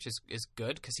surgery, which is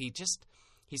good because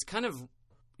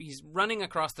he's running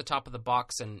across the top of the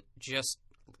box and just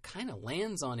kind of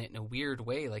lands on it in a weird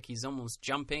way. Like he's almost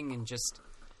jumping and just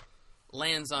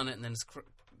lands on it and then is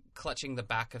clutching the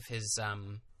back of his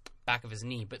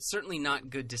knee. But certainly not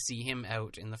good to see him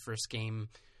out in the first game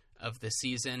of the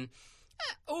season.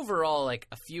 Overall, like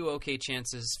a few okay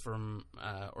chances from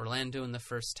Orlando in the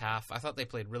first half. I thought they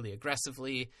played really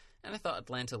aggressively, and I thought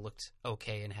Atlanta looked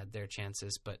okay and had their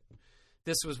chances, but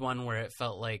this was one where it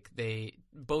felt like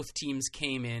both teams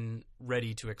came in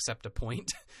ready to accept a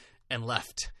point and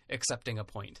left accepting a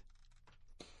point.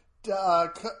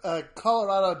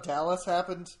 Colorado Dallas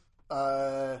happened.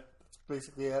 That's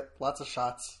basically it. Lots of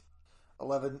shots.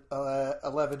 11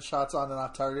 shots on and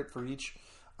off target for each.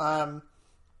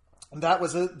 That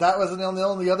was a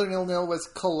 0-0, and the other 0-0 was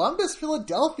Columbus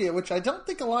Philadelphia, which I don't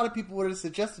think a lot of people would have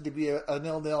suggested to be a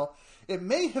 0-0. It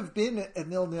may have been a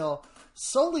 0-0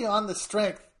 solely on the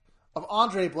strength of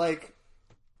Andre Blake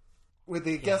with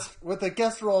a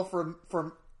guest role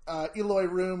from Eloy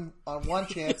Room on one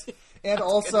chance, and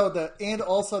also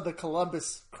the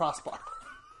Columbus crossbar.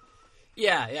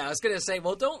 Yeah. I was going to say,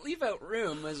 well, don't leave out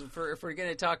Room if we're going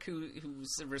to talk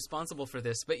who's responsible for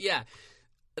this, but yeah.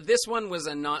 This one was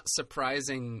a not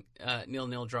surprising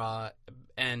 0-0 draw,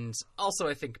 and also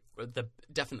I think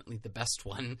definitely the best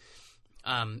one.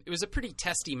 It was a pretty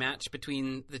testy match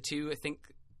between the two. I think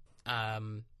there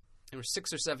were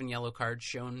 6 or 7 yellow cards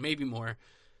shown, maybe more.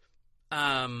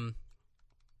 I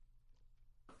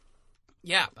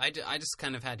just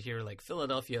kind of had here like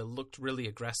Philadelphia looked really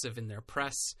aggressive in their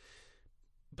press,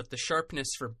 but the sharpness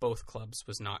for both clubs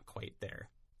was not quite there.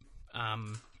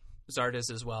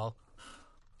 Zardes as well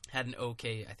had an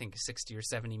okay, I think 60 or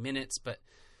 70 minutes, but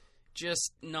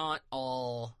just not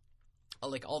all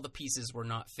the pieces were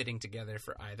not fitting together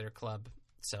for either club.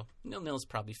 So 0-0 is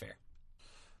probably fair.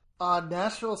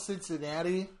 Nashville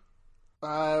Cincinnati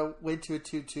went to a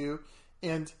 2-2,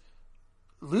 and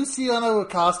Luciano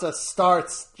Acosta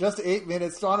starts just 8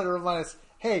 minutes, trying to remind us,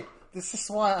 hey, this is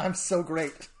why I'm so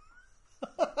great.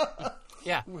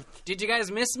 Yeah. Did you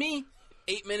guys miss me?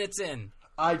 8 minutes in.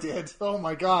 I did. Oh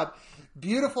my God.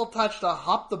 Beautiful touch to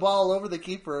hop the ball over the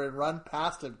keeper and run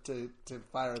past him to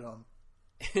fire it home.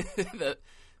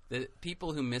 The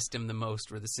people who missed him the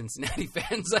most were the Cincinnati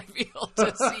fans, I feel,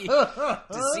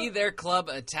 to see their club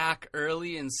attack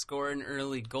early and score an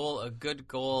early goal, a good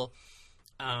goal.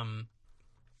 Joe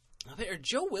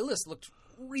Willis looked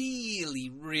really,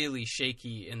 really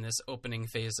shaky in this opening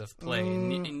phase of play.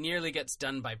 It nearly gets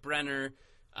done by Brenner,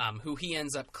 who he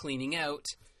ends up cleaning out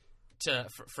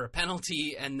for a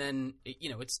penalty, and then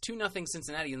it's 2-0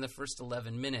 Cincinnati in the first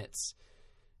 11 minutes,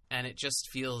 and it just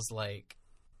feels like,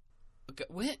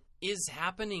 what is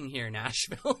happening here,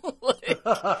 Nashville?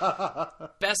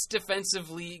 Best defensive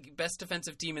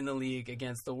team in the league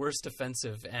against the worst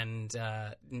defensive, and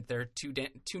they're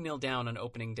 2-0 down on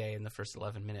opening day in the first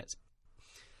 11 minutes.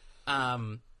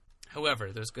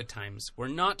 However, those good times were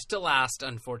not to last,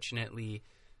 unfortunately,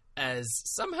 as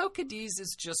somehow Cadiz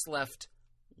is just left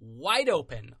wide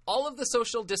open. All of the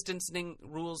social distancing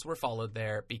rules were followed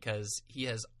there because he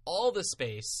has all the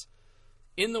space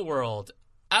in the world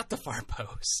at the far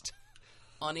post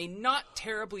on a not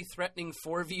terribly threatening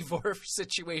 4v4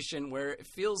 situation where it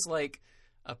feels like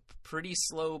a pretty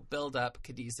slow build-up.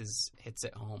 Cadiz hits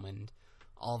it home, and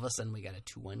all of a sudden we got a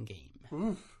 2-1 game.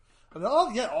 Oof. And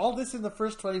all this in the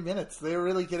first 20 minutes. They're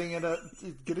really getting it out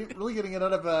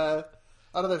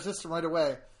of their system right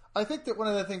away. I think that one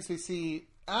of the things we see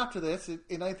after this,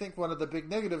 and I think one of the big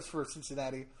negatives for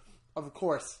Cincinnati, of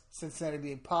course, Cincinnati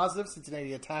being positive,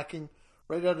 Cincinnati attacking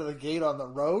right out of the gate on the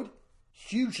road,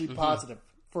 hugely positive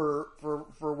for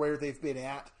where they've been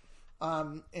at,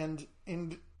 and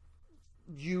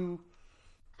you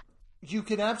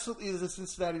can absolutely, as a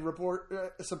Cincinnati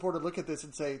supporter, look at this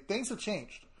and say things have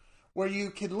changed. Where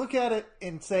you can look at it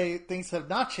and say things have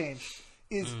not changed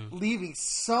is leaving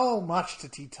so much to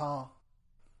Titan.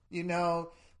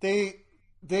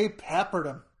 They peppered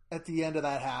him at the end of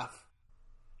that half,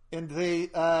 and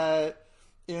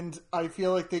and I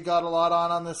feel like they got a lot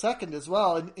on the second as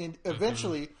well. And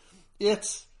eventually,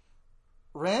 it's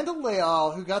Randall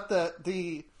Leal who got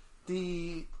the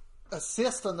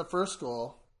assist on the first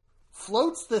goal,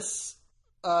 floats this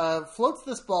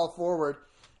ball forward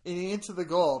and into the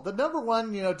goal. The number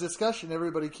one discussion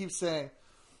everybody keeps saying,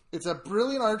 it's a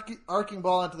brilliant arcing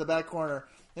ball into the back corner,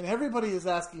 and everybody is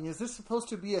asking, is this supposed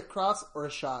to be a cross or a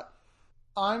shot?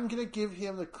 I'm going to give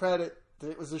him the credit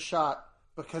that it was a shot,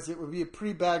 because it would be a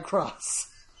pretty bad cross.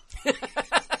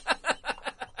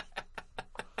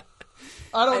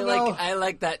 I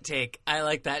like that take.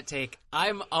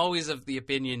 I'm always of the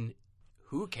opinion,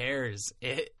 who cares?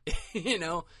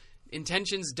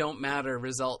 Intentions don't matter,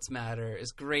 results matter.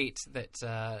 It's great that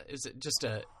it was just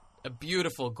a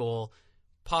beautiful goal,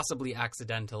 possibly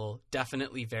accidental,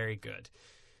 definitely very good.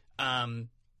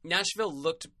 Nashville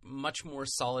looked much more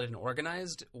solid and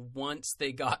organized once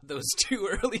they got those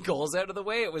 2 early goals out of the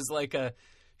way. It was like a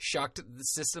shock to the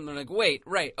system. They're like, wait,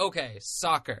 right, okay,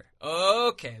 soccer.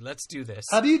 Okay, let's do this.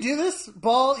 How do you do this?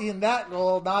 Ball in that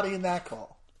goal, not in that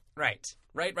goal. Right.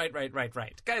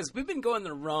 Guys, we've been going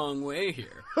the wrong way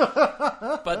here.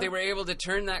 But they were able to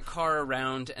turn that car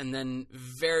around and then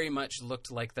very much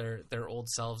looked like their old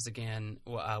selves again,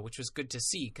 which was good to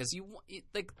see. Because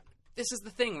this is the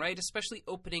thing, right? Especially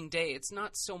opening day. It's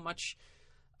not so much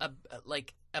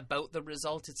about the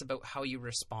result. It's about how you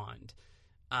respond.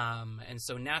 And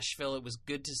so Nashville, it was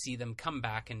good to see them come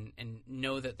back and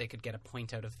know that they could get a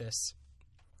point out of this.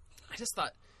 I just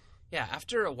thought,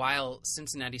 after a while,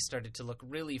 Cincinnati started to look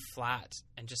really flat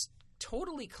and just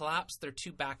totally collapsed their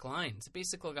 2 back lines.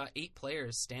 Basically got 8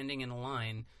 players standing in a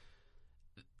line,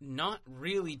 not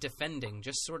really defending,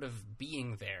 just sort of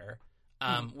being there.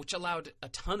 Which allowed a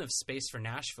ton of space for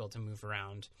Nashville to move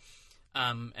around.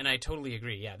 And I totally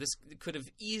agree. Yeah, this could have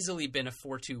easily been a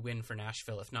 4-2 win for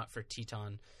Nashville if not for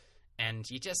Titan. And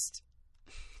you just,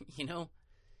 you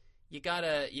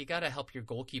gotta help your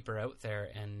goalkeeper out there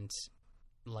and,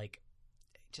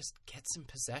 just get some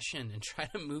possession and try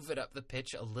to move it up the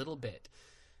pitch a little bit.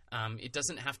 It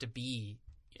doesn't have to be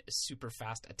a super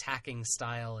fast attacking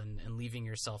style and leaving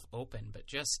yourself open, but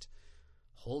just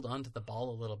hold on to the ball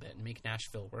a little bit and make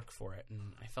Nashville work for it.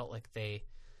 And I felt like they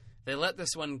let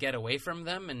this one get away from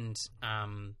them, and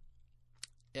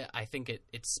I think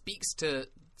it speaks to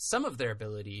some of their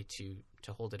ability to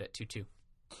hold it at 2-2.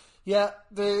 Yeah,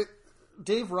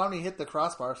 Dave Romney hit the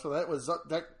crossbar, so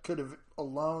that could have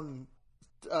alone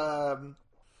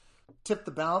tipped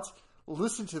the balance.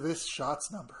 Listen to this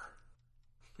shots number.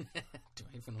 Do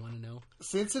I even want to know?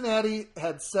 Cincinnati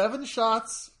had 7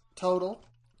 shots total.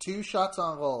 2 shots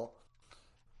on goal.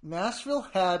 Nashville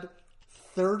had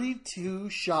 32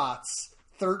 shots,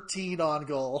 13 on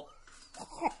goal.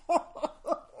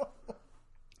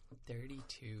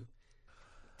 32.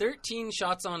 13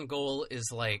 shots on goal is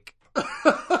like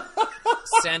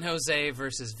San Jose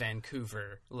versus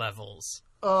Vancouver levels.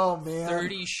 Oh, man.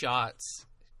 30 shots.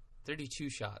 32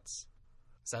 shots.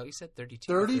 Is that what you said?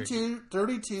 32?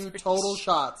 32 total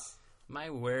shots. My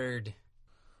word.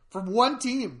 From one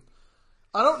team.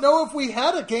 I don't know if we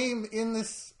had a game in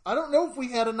this. I don't know if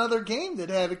we had another game that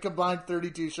had a combined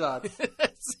 32 shots.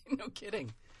 No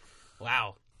kidding.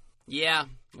 Wow. Yeah.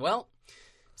 Well,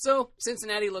 so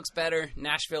Cincinnati looks better.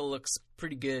 Nashville looks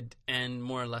pretty good and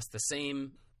more or less the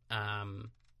same.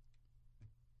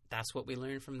 That's what we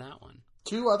learned from that one.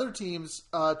 Two other teams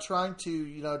trying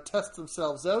to test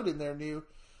themselves out in their new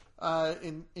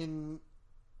in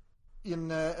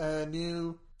a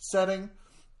new setting.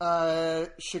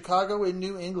 Chicago and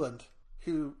New England,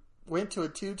 who went to a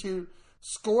 2-2,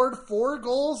 scored 4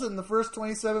 goals in the first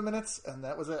 27 minutes, and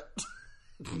that was it.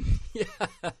 Yeah.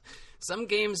 Some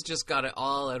games just got it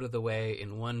all out of the way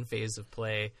in one phase of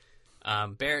play.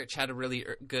 Barrich had a really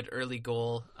good early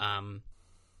goal.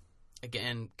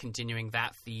 Again, continuing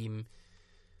that theme.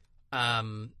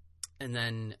 And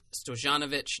then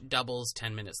Stojanovic doubles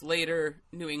 10 minutes later.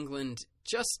 New England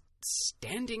just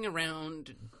standing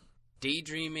around,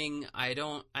 daydreaming. I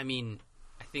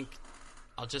think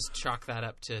I'll just chalk that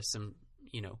up to some,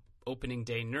 opening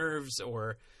day nerves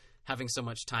or having so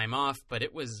much time off, but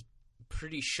it was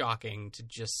pretty shocking to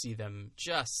just see them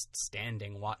just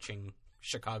standing watching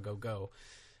Chicago go.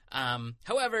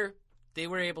 However, they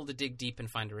were able to dig deep and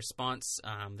find a response.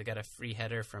 They got a free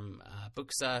header from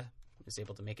Buxa, was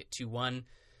able to make it 2-1.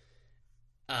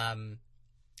 And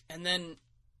then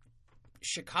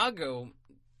Chicago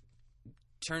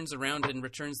turns around and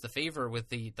returns the favor with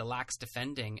the lax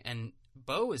defending, and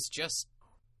Bo is just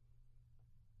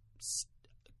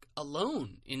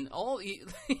alone in all.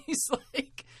 He's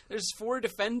like, there's 4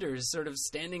 defenders sort of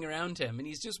standing around him, and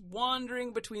he's just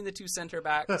wandering between the 2 center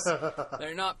backs.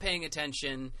 They're not paying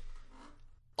attention.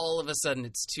 All of a sudden,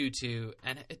 it's 2-2,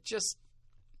 and it just,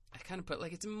 I kind of put,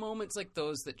 like, it's moments like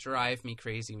those that drive me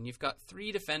crazy. When you've got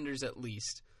 3 defenders at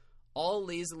least, all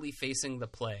lazily facing the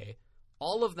play,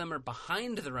 all of them are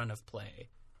behind the run of play,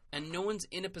 and no one's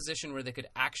in a position where they could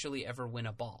actually ever win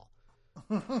a ball.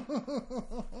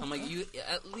 I'm like,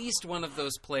 at least one of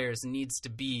those players needs to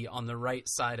be on the right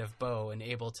side of Bo and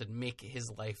able to make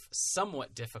his life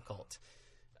somewhat difficult.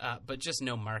 But just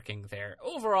no marking there.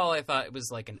 Overall, I thought it was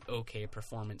like an okay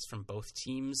performance from both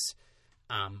teams.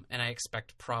 And I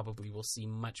expect probably we'll see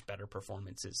much better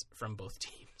performances from both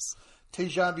teams.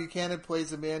 Tejan Buchanan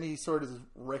plays a man, he sort of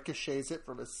ricochets it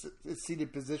from a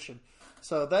seated position.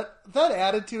 So that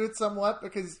added to it somewhat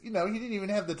because, he didn't even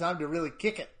have the time to really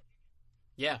kick it.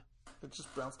 Yeah. It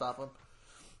just bounced off him.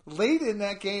 Late in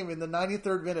that game, in the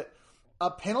 93rd minute, a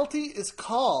penalty is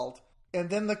called, and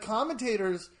then the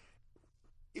commentators,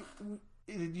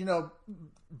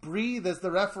 breathe as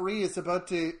the referee is about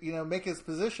to, make his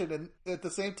position, and at the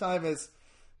same time as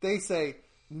they say,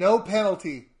 no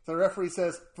penalty, the referee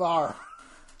says, VAR.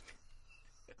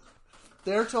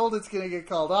 They're told it's going to get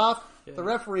called off. Yeah. The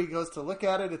referee goes to look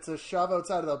at it. It's a shove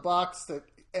outside of the box that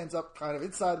ends up kind of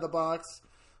inside the box.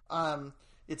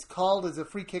 It's called as a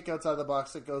free kick outside the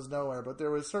box that goes nowhere. But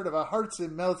there was sort of a hearts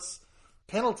and mouths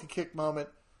penalty kick moment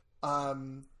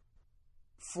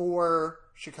for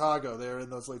Chicago there in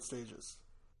those late stages.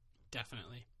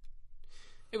 Definitely.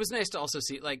 It was nice to also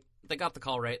see, like, they got the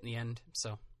call right in the end,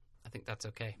 so I think that's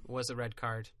okay. It was a red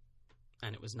card,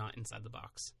 and it was not inside the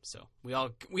box. So we all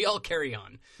carry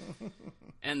on.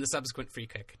 And the subsequent free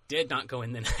kick did not go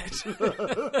in the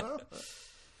net.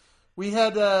 We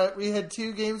had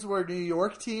 2 games where New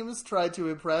York teams tried to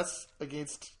impress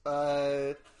against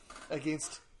their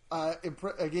against not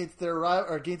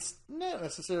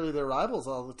necessarily their rivals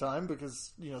all the time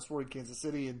because Sporting Kansas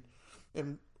City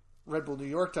and Red Bull New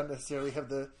York don't necessarily have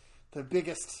the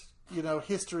biggest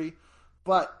history,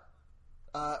 but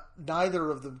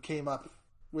neither of them came up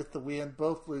with the win,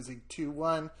 both losing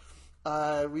 2-1.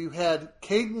 We had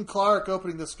Caden Clark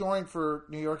opening the scoring for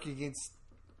New York against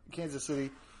Kansas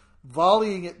City,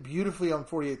 volleying it beautifully on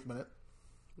 48th minute.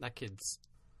 That kid's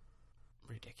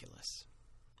ridiculous.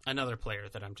 Another player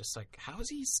that I'm just like, how is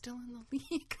he still in the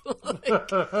league?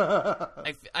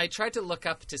 I tried to look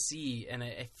up to see, and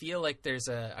I feel like there's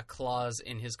a clause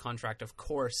in his contract, of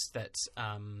course, that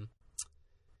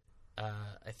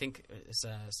I think is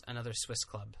another Swiss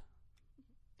club.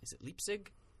 Is it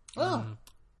Leipzig? Oh,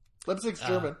 Leipzig's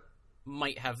German.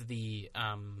 Might have the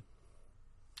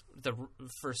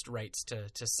first rights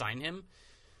to sign him.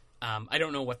 I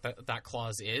don't know what that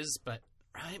clause is, but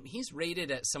he's rated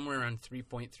at somewhere around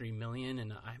 3.3 million,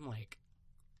 and I'm like,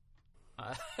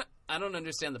 I don't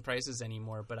understand the prices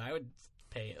anymore, but I would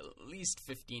pay at least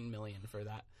 $15 million for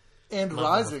that. And level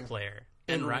rising. of player.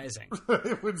 And rising.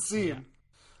 It would seem.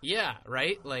 Yeah,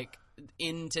 right? Like,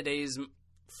 in today's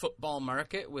football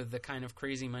market with the kind of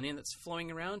crazy money that's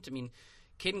flowing around, I mean,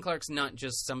 Caden Clark's not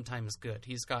just sometimes good.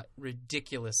 He's got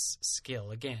ridiculous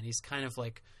skill. Again, he's kind of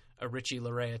like a Richie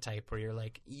Larea type where you're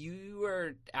like, you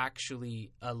are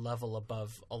actually a level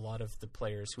above a lot of the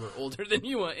players who are older than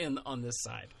you on this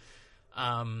side.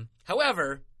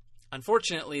 However,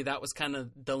 unfortunately, that was kind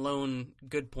of the lone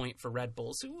good point for Red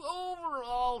Bulls, who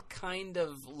overall kind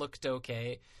of looked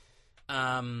okay.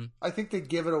 I think they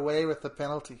give it away with the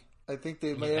penalty. I think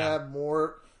they may have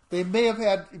more. They may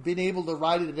have been able to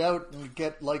ride it out and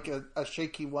get like a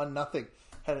shaky 1-0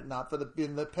 had it not for the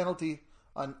penalty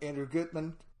on Andrew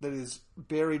Gutman that is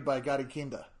buried by Gary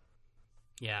Kinda.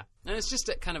 Yeah, and it's just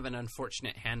kind of an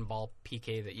unfortunate handball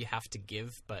PK that you have to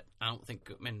give, but I don't think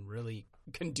Gutman really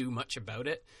can do much about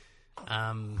it.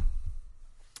 And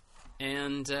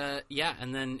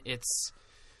then it's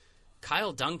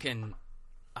Kyle Duncan.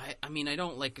 I mean, I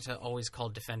don't like to always call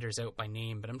defenders out by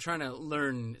name, but I'm trying to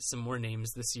learn some more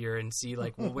names this year and see,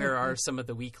 like, well, where are some of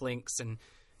the weak links? And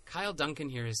Kyle Duncan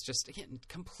here is just, again,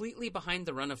 completely behind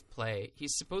the run of play.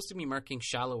 He's supposed to be marking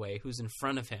Shalloway, who's in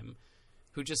front of him,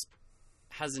 who just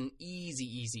has an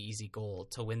easy goal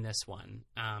to win this one.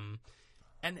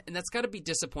 And that's got to be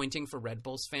disappointing for Red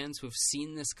Bulls fans who have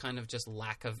seen this kind of just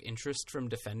lack of interest from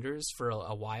defenders for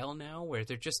a while now, where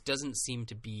there just doesn't seem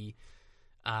to be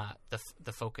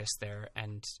the focus there.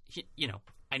 And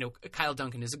I know Kyle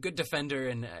Duncan is a good defender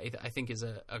and I think is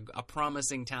a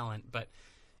promising talent, but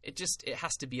it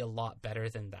has to be a lot better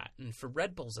than that. And for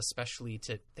Red Bulls especially,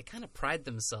 they kind of pride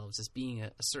themselves as being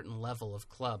a certain level of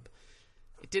club.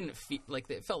 It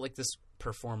felt like this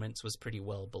performance was pretty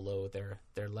well below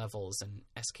their levels, and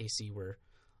SKC were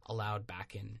allowed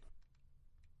back in.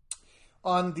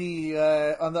 On the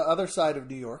other side of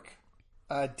New York,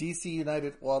 DC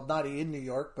United, well, not in New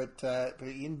York, but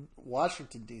in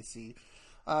Washington, D.C.,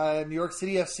 New York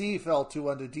City FC fell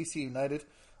 2-1 to DC United.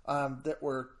 That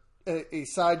were a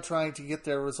side trying to get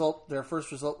their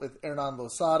first result with Hernan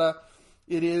Losada.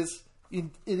 It is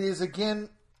again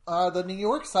the New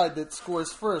York side that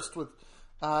scores first with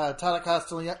Tata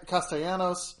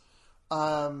Castellanos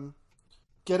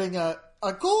getting a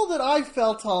goal that I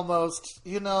felt almost,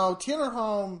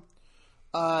 Tinnerholm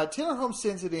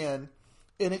sends it in,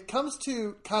 and it comes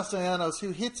to Castellanos,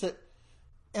 who hits it,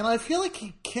 and I feel like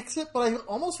he kicks it, but I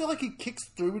almost feel like he kicks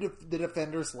through the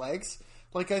defender's legs.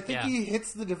 Like, I think he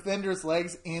hits the defender's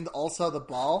legs and also the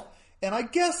ball, and I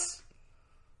guess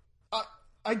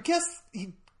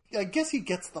he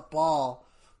gets the ball,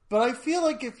 but I feel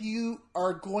like if you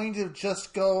are going to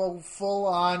just go full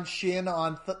on shin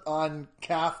on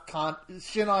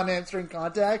answering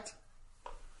contact,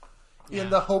 in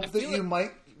the hope that you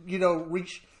might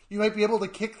reach. You might be able to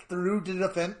kick through to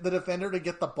the defender to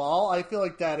get the ball. I feel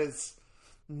like that is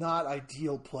not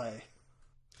ideal play.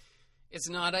 It's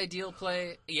not ideal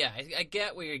play. Yeah, I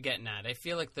get what you're getting at. I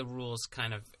feel like the rules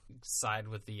kind of side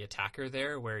with the attacker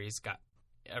there, where he's got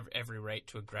every right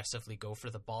to aggressively go for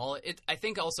the ball. I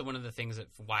think also one of the things that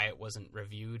why it wasn't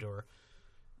reviewed or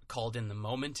called in the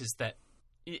moment is that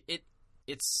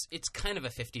it's kind of a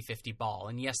 50-50 ball.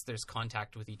 And yes, there's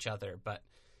contact with each other, but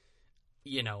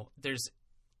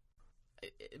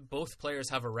both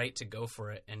players have a right to go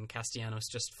for it, and Castellanos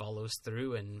just follows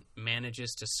through and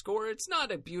manages to score. It's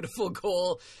not a beautiful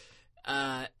goal,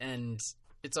 and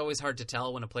it's always hard to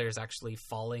tell when a player's actually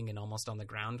falling and almost on the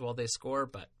ground while they score,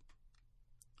 but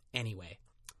anyway,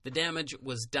 the damage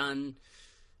was done.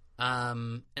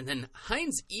 And then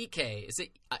Heinz Ike, is it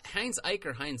Heinz Ike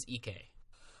or Heinz Ike?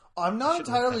 I'm not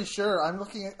entirely sure. I'm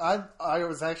looking at. I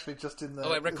was actually just in the.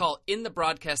 Oh, I recall in the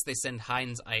broadcast they send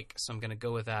Heinz Ike, so I'm going to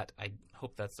go with that. I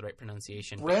hope that's the right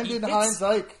pronunciation. Brandon Heinz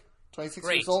Ike, 26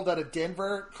 years old, out of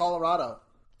Denver, Colorado.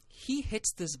 He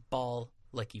hits this ball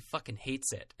like he fucking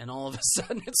hates it, and all of a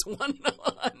sudden it's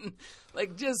 1-1.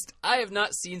 Like, just I have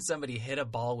not seen somebody hit a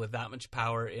ball with that much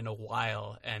power in a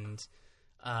while, and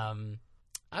it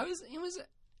was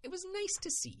nice to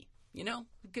see.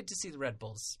 Good to see the Red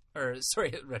Bulls.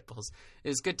 Red Bulls. It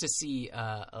was good to see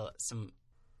some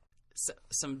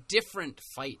different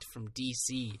fight from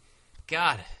DC.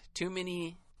 God, too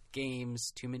many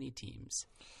games, too many teams.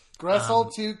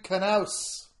 Gressel to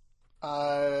Knaus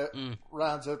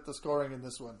rounds out the scoring in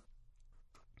this one.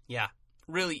 Yeah,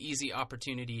 really easy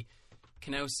opportunity.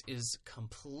 Knaus is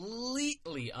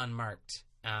completely unmarked.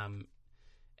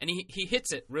 And he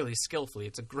hits it really skillfully.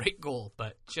 It's a great goal,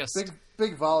 but just...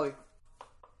 Big volley.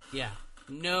 Yeah.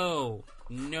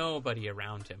 Nobody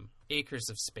around him. acres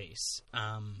of space.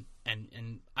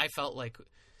 And I felt like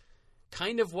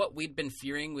kind of what we'd been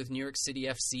fearing with New York City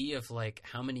FC of like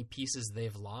how many pieces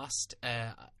they've lost.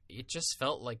 It just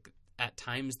felt like at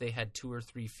times they had 2 or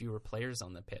 3 fewer players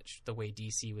on the pitch, the way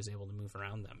DC was able to move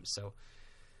around them. So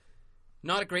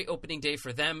not a great opening day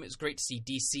for them. It was great to see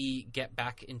DC get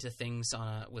back into things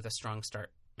with a strong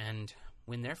start and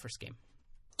win their first game.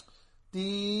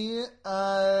 The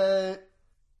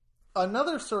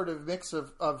another sort of mix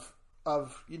of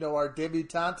our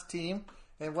debutante team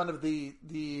and one of the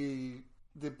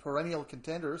perennial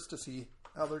contenders to see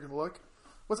how they're going to look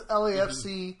was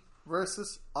LAFC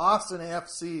versus Austin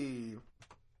FC.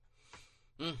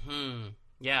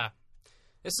 Yeah,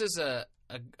 this is a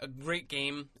great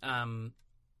game.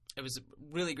 It was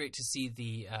really great to see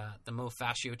the Mo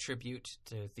Fascio tribute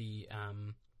to the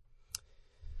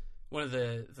one of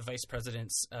the vice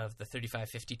presidents of the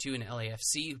 3552 in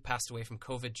LAFC, who passed away from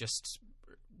COVID just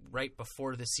right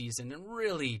before the season, and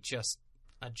really just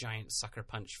a giant sucker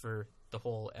punch for the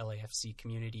whole LAFC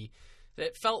community.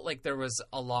 It felt like there was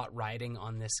a lot riding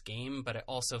on this game, but it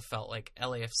also felt like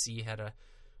LAFC had a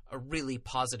really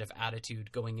positive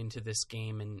attitude going into this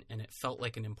game, and it felt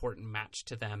like an important match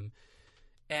to them.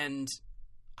 And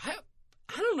I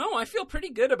don't know. I feel pretty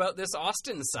good about this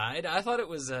Austin side. I thought it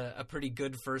was a pretty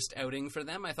good first outing for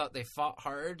them. I thought they fought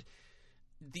hard.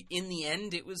 In the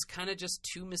end, it was kind of just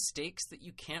 2 mistakes that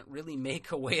you can't really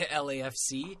make away at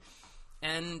LAFC,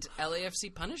 and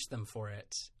LAFC punished them for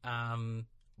it.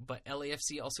 But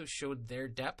LAFC also showed their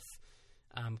depth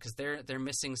because they're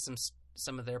missing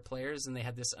some of their players, and they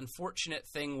had this unfortunate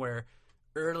thing where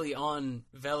early on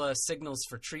Vela signals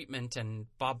for treatment, and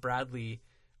Bob Bradley.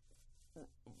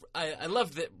 I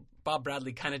love that Bob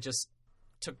Bradley kind of just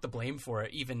took the blame for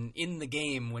it, even in the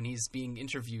game when he's being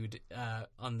interviewed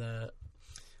on the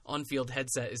on-field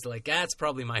headset, is like, it's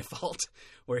probably my fault,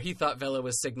 where he thought Vela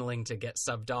was signaling to get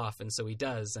subbed off, and so he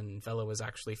does, and Vela was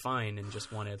actually fine and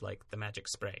just wanted like the magic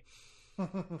spray.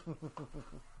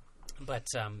 But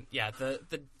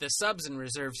the subs and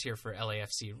reserves here for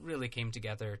LAFC really came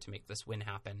together to make this win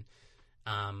happen.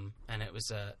 And it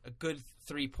was a good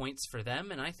 3 points for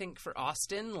them. And I think for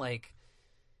Austin, like,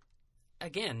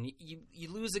 again, you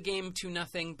lose a game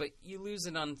 2-0, but you lose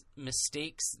it on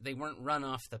mistakes. They weren't run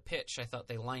off the pitch. I thought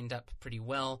they lined up pretty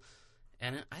well.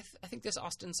 And I think this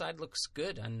Austin side looks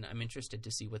good, and I'm interested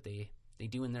to see what they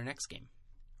do in their next game.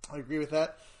 I agree with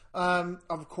that.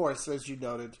 Of course, as you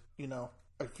noted,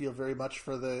 I feel very much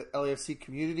for the LAFC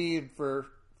community and for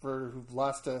who've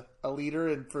lost a leader,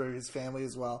 and for his family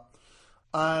as well.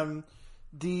 I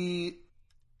agree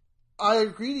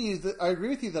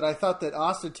with you that I thought that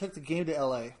Austin took the game to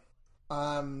LA.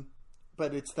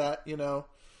 But it's that,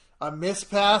 a missed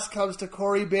pass comes to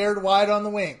Corey Baird wide on the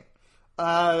wing.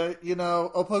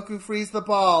 Opoku frees the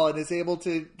ball and is able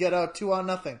to get out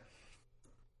 2-0.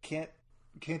 Can't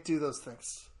do those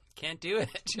things. Can't do it.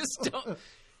 Just don't.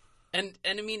 And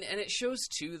I mean, and it shows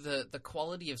too the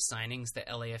quality of signings that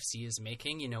LAFC is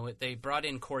making. They brought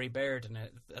in Corey Baird, and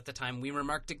at the time we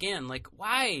remarked again, like,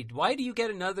 why do you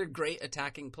get another great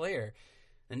attacking player?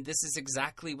 And this is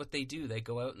exactly what they do. They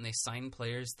go out and they sign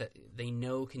players that they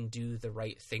know can do the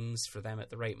right things for them at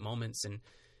the right moments and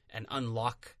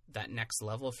unlock that next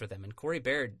level for them. And Corey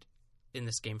Baird in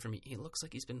this game, for me, he looks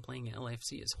like he's been playing at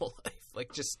LAFC his whole life.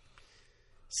 Like, just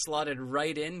slotted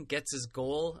right in, gets his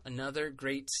goal. Another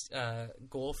great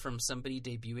goal from somebody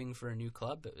debuting for a new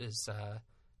club. It was a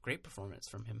great performance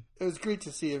from him. It was great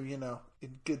to see him,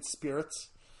 in good spirits.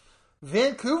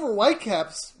 Vancouver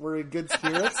Whitecaps were in good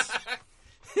spirits.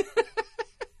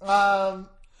 In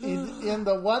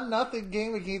the 1-0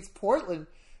 game against Portland,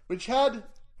 which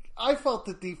I felt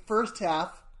that the first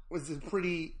half was a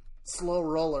pretty slow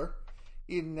roller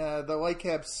in the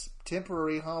Whitecaps'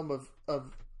 temporary home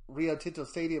of Rio Tinto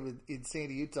Stadium in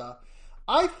Sandy, Utah.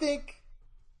 I think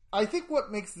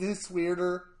what makes this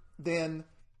weirder than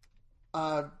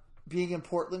being in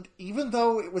Portland, even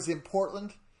though it was in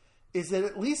Portland, is that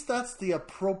at least that's the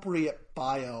appropriate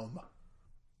biome.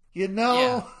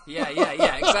 Yeah,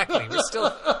 exactly. We're still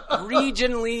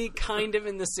regionally kind of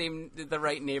in the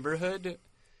right neighborhood.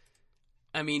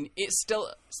 I mean, it's still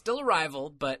a rival,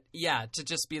 but yeah, to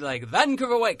just be like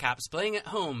Vancouver Whitecaps playing at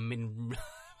home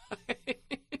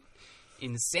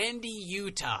in Sandy,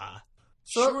 Utah.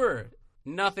 Sure,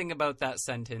 nothing about that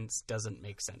sentence doesn't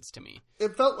make sense to me.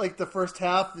 It felt like the first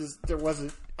half there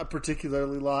wasn't a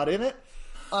particularly lot in it.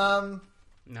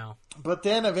 No. But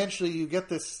then eventually you get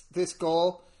this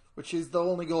goal, which is the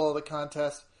only goal of the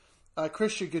contest.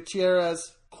 Christian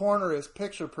Gutierrez, corner is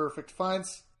picture perfect,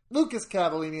 finds Lucas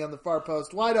Cavallini on the far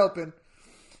post, wide open.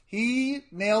 He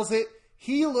nails it.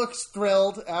 he looks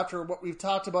thrilled after what we've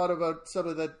talked about some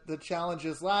of the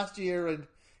challenges last year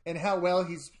and how well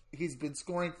he's been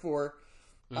scoring for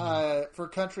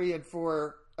country and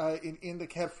for in the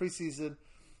Kev preseason.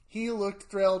 He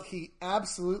looked thrilled. He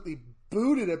absolutely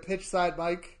booted a pitch side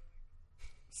mic,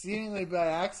 seemingly by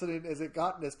accident, as it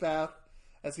got in his path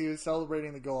as he was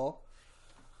celebrating the goal.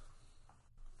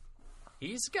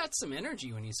 He's got some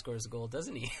energy when he scores a goal,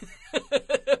 doesn't he?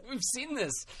 We've seen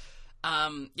this.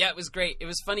 Yeah, it was great. It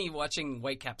was funny watching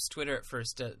Whitecaps Twitter at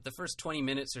first. The first 20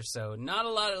 minutes or so, not a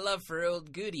lot of love for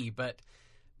old Goody, but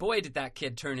boy, did that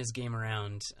kid turn his game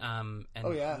around and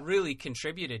really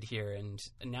contributed here. And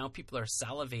now people are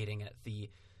salivating at the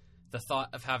thought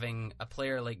of having a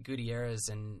player like Gutierrez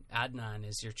and Adnan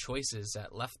as your choices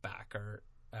at left back are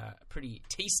a pretty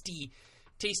tasty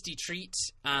treat.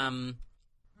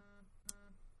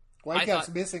 Whitecaps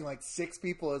missing like 6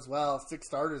 people as well, 6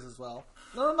 starters as well.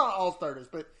 No, not all starters,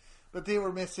 but they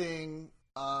were missing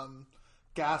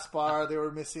Gaspar. They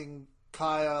were missing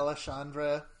Kaya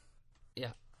Alexandre.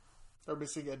 Yeah, they're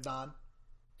missing Adnan.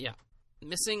 Yeah,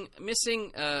 missing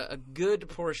a good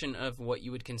portion of what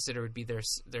you would consider would be their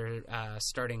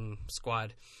starting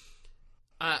squad.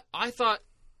 I thought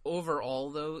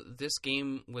overall, though, this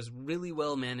game was really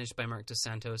well managed by Marc Dos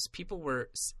Santos. People were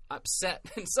upset,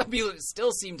 and some people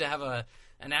still seem to have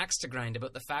an axe to grind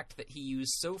about the fact that he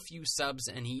used so few subs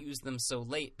and he used them so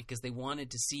late because they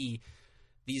wanted to see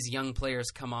these young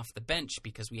players come off the bench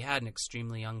because we had an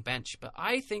extremely young bench. But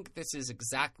I think this is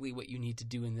exactly what you need to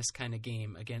do in this kind of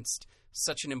game against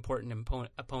such an important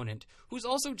opponent who's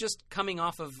also just coming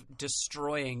off of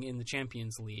destroying in the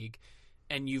Champions League,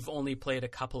 and you've only played a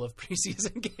couple of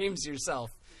preseason games yourself.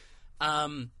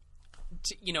 I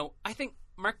think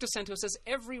Marc Dos Santos has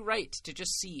every right to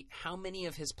just see how many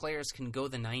of his players can go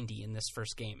the 90 in this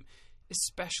first game,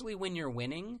 especially when you're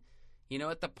winning.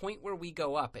 At the point where we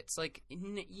go up, it's like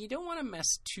you don't want to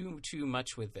mess too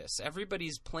much with this.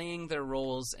 Everybody's playing their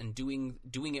roles and doing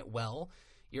it well.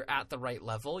 You're at the right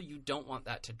level. You don't want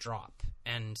that to drop.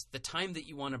 And the time that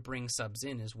you want to bring subs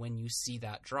in is when you see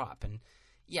that drop. And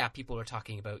yeah, people are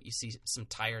talking about you see some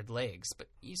tired legs, but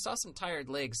you saw some tired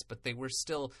legs, but they were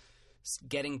still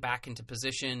getting back into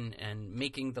position and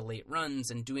making the late runs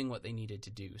and doing what they needed to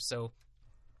do. So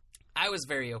I was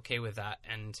very okay with that.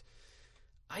 And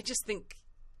I just think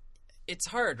it's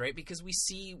hard, right? Because we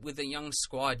see with a young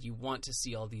squad, you want to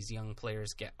see all these young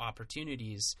players get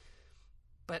opportunities.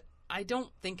 But I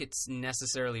don't think it's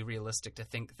necessarily realistic to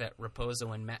think that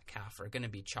Raposo and Metcalf are going to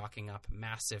be chalking up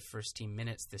massive first-team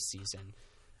minutes this season.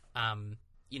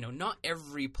 Not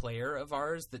every player of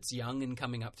ours that's young and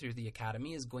coming up through the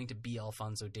academy is going to be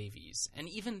Alphonso Davies. And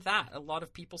even that, a lot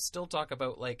of people still talk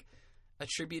about,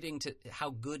 attributing to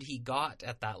how good he got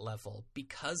at that level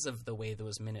because of the way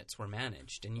those minutes were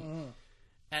managed. And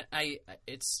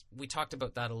we talked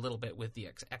about that a little bit with the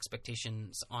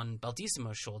expectations on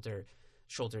Baldissimo's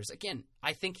shoulders. Again,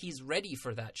 I think he's ready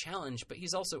for that challenge, but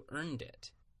he's also earned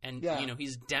it. And,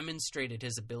 he's demonstrated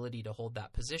his ability to hold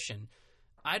that position.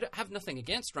 I have nothing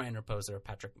against Ryan Raposo or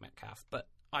Patrick Metcalf, but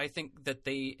I think that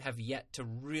they have yet to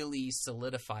really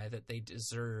solidify that they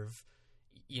deserve,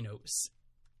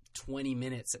 20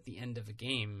 minutes at the end of a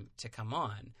game to come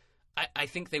on. I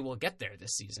think they will get there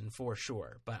this season for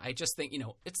sure. But I just think,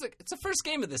 it's the first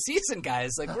game of the season,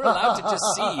 guys. We're allowed to just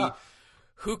see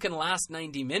who can last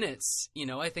 90 minutes.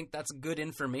 I think that's good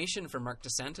information for Marc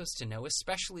Dos Santos to know,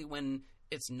 especially when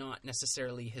it's not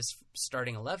necessarily his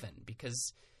starting 11,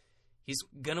 because he's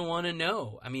going to want to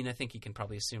know. I mean, I think he can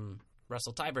probably assume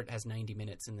Russell Teibert has 90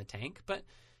 minutes in the tank, but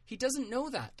he doesn't know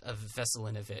that of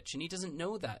Veselinovic, and he doesn't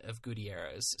know that of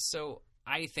Gutierrez. So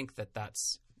I think that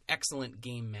that's excellent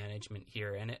game management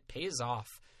here, and it pays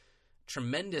off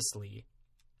tremendously.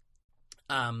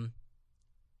 The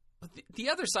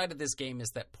other side of this game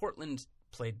is that Portland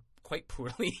played quite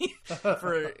poorly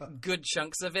for good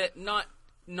chunks of it.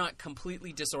 Not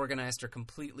completely disorganized or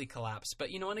completely collapsed, but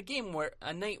in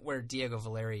a night where Diego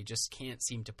Valeri just can't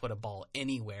seem to put a ball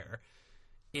anywhere,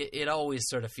 it always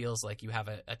sort of feels like you have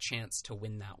a chance to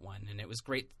win that one. And it was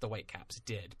great that the Whitecaps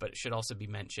did, but it should also be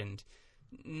mentioned,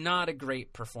 not a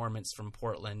great performance from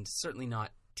Portland. Certainly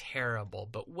not terrible,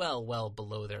 but well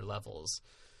below their levels.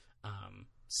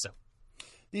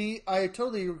 I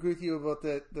totally agree with you about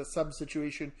the sub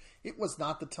situation. It was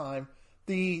not the time.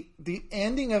 The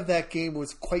ending of that game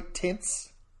was quite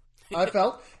tense, I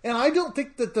felt. And I don't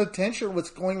think that the tension was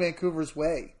going Vancouver's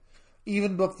way.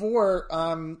 Even before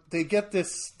they get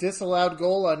this disallowed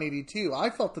goal on 82,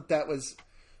 I felt that was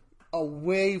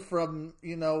away from,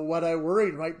 what I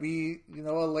worried might be,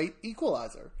 a late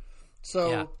equalizer.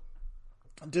 So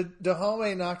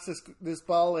Dahomey knocks this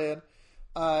ball in.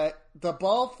 The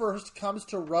ball first comes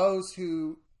to Rose,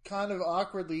 who kind of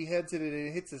awkwardly heads it and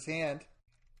it hits his hand.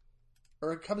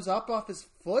 Or it comes up off his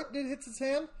foot and it hits his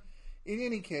hand. In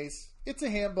any case, it's a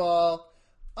handball.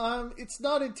 It's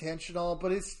not intentional,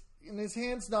 but his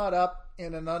hand's not up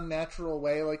in an unnatural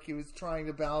way, like he was trying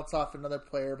to balance off another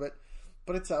player,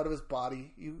 but it's out of his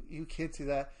body. You can't see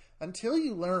that until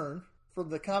you learn from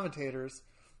the commentators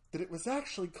that it was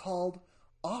actually called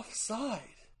offside.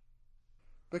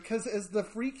 Because as the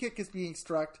free kick is being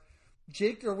struck,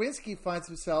 Jake Nerwinski finds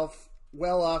himself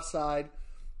well offside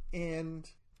and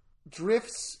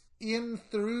drifts in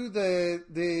through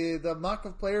the muck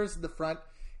of players in the front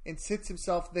and sits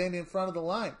himself then in front of the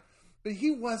line. But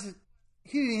he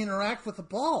didn't interact with the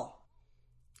ball.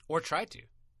 Or try to.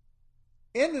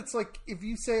 And it's like, if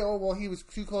you say, oh, well, he was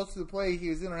too close to the play, he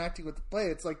was interacting with the play,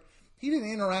 it's like, he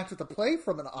didn't interact with the play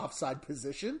from an offside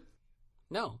position.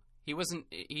 No, he wasn't.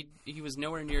 He was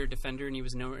nowhere near a defender, and he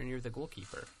was nowhere near the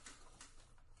goalkeeper.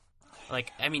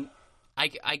 Like, I mean,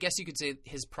 I guess you could say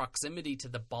his proximity to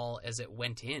the ball as it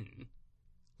went in.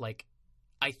 Like,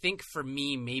 I think for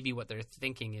me, maybe what they're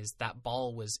thinking is that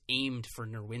ball was aimed for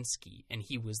Nerwinski, and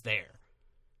he was there.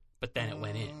 But then it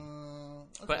went in.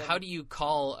 Okay. But how do you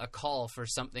call a call for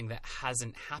something that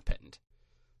hasn't happened?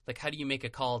 Like, how do you make a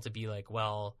call to be like,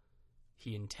 well,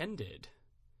 he intended?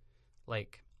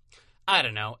 Like, I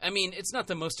don't know. I mean, it's not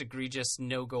the most egregious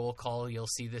no-goal call you'll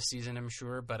see this season, I'm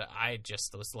sure, but I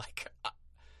just was like,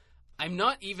 I'm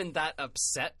not even that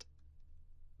upset.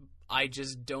 I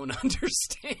just don't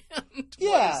understand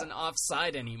what is an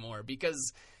offside anymore,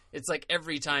 because it's like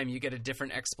every time you get a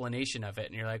different explanation of it,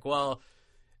 and you're like, well,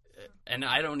 and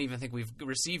I don't even think we've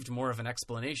received more of an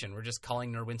explanation. We're just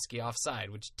calling Nerwinski offside,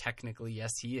 which technically,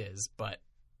 yes, he is, but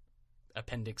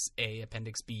Appendix A,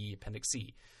 Appendix B, Appendix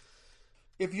C.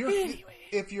 If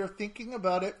you're thinking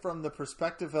about it from the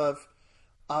perspective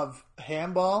of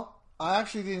handball, I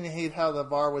actually didn't hate how the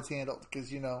VAR was handled, because,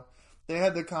 they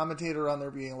had the commentator on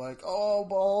there being like, oh,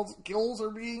 goals are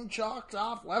being chalked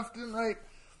off left and right.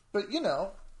 But,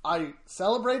 I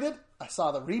celebrated. I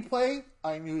saw the replay.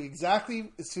 I knew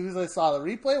exactly as soon as I saw the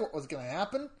replay what was going to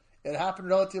happen. It happened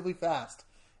relatively fast.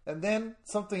 And then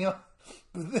something else.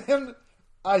 Then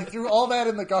I threw all that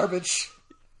in the garbage.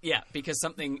 Yeah, because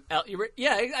something else.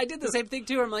 Yeah, I did the same thing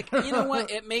too. I'm like, you know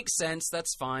what? It makes sense.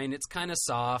 That's fine. It's kind of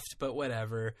soft, but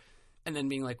whatever. And then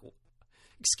being like,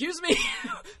 excuse me?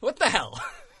 What the hell?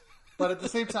 But at the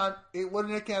same time, it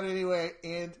wouldn't have counted anyway,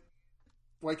 and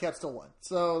Whitecaps still won.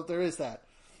 So there is that.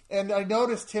 And I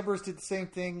noticed Timbers did the same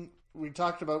thing we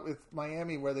talked about with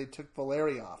Miami, where they took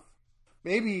Valeri off.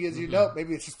 Maybe, as you know,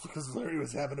 maybe it's just because Valeri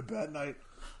was having a bad night.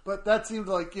 But that seemed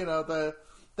like,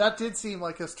 that did seem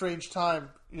like a strange time.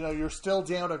 You're still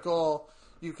down a goal.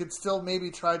 You could still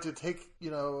maybe try to take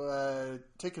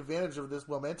advantage of this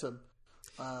momentum.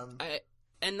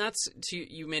 And that's,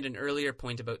 you made an earlier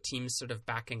point about teams sort of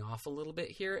backing off a little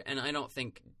bit here, and I don't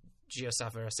think Gio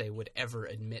Savarese would ever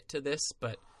admit to this,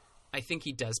 but I think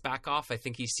he does back off. I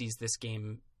think he sees this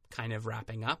game kind of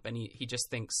wrapping up, and he just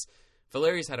thinks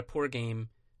Valeri's had a poor game.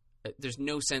 There's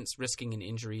no sense risking an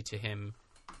injury to him.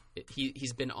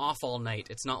 He's been off all night.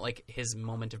 It's not like his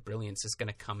moment of brilliance is going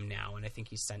to come now, and I think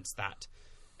he sensed that.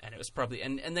 And it was probably...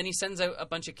 And then he sends out a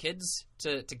bunch of kids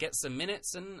to get some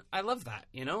minutes, and I love that,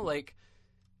 like...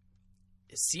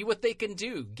 See what they can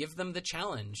do. Give them the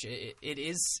challenge.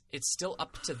 It's still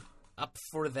up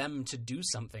for them to do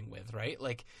something with, right?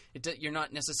 Like, you're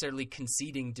not necessarily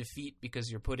conceding defeat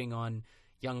because you're putting on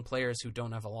young players who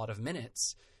don't have a lot of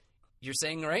minutes. You're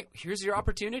saying, all right, here's your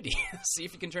opportunity. See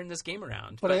if you can turn this game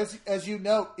around. But as you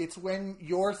note, it's when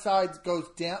your side goes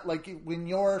down, like when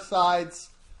your side's,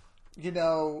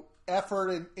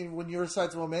 effort and when your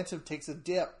side's momentum takes a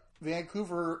dip.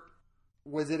 Vancouver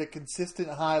was at a consistent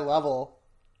high level.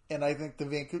 And I think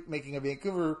making a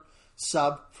Vancouver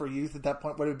sub for youth at that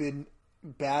point would have been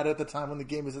bad at the time when the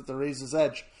game was at the razor's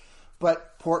edge.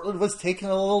 But Portland was taking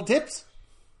a little dips.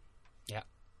 Yeah.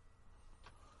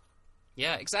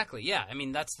 Yeah, exactly. Yeah, I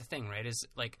mean, that's the thing, right? Is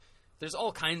like, there's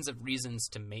all kinds of reasons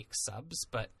to make subs,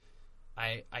 but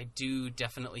I do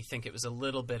definitely think it was a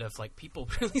little bit of like, people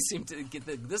really seem to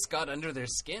this got under their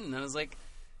skin. And I was like,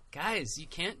 guys, you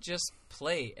can't just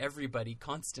play everybody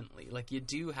constantly. Like, you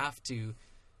do have to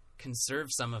conserve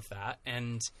some of that,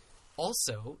 and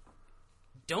also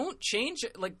don't change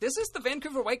it. Like, this is the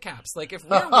Vancouver Whitecaps. Like, if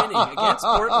we're winning against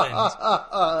Portland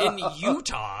in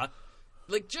Utah,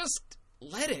 like, just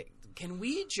let it. Can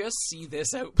we just see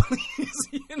this out, please?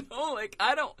 Like,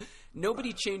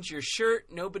 nobody change your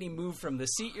shirt, nobody move from the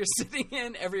seat you're sitting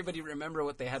in, everybody remember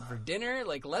what they had for dinner.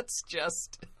 Like, let's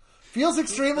just feels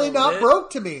extremely not broke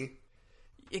to me.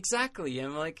 Exactly.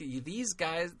 I'm like, these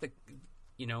guys,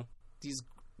 these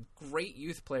great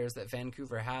youth players that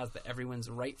Vancouver has that everyone's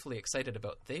rightfully excited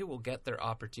about, they will get their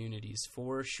opportunities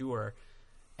for sure.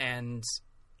 And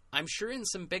I'm sure in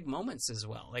some big moments as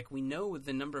well. Like, we know with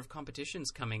the number of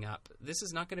competitions coming up, this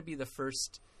is not going to be this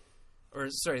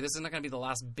is not going to be the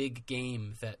last big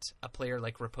game that a player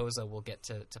like Raposa will get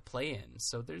to play in.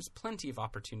 So there's plenty of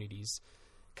opportunities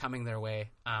coming their way.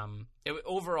 It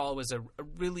overall was a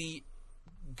really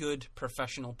good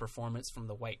professional performance from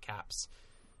the Whitecaps.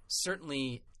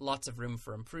 Certainly lots of room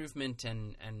for improvement,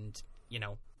 and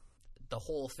the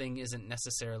whole thing isn't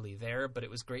necessarily there, but it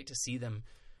was great to see them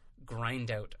grind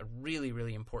out a really,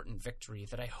 really important victory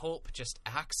that I hope just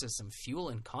acts as some fuel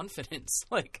and confidence.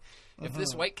 Like, if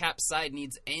this Whitecaps side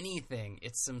needs anything,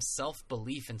 it's some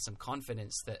self-belief and some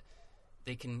confidence that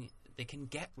they can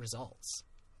get results.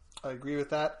 I agree with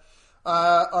that.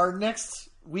 Our next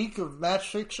week of match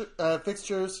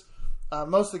fixtures,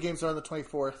 most of the games are on the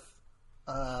 24th,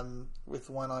 with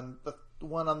one on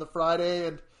the Friday,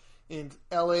 and in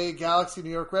LA, Galaxy, New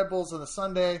York Red Bulls on the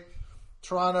Sunday.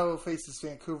 Toronto faces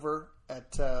Vancouver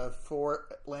at 4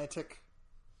 Atlantic,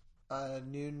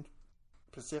 noon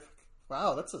Pacific.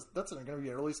 Wow, that's going to be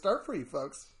an early start for you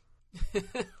folks. A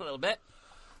little bit.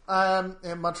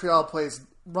 And Montreal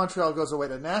goes away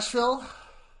to Nashville.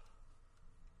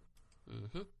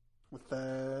 Mm-hmm.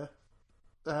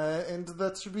 And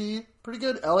that should be pretty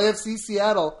good. LAFC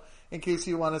Seattle, in case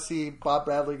you want to see Bob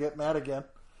Bradley get mad again.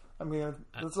 I mean,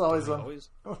 it's always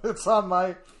it's on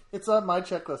my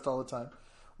checklist all the time.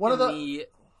 The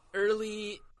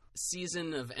early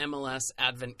season of MLS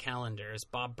advent calendars,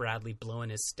 Bob Bradley blowing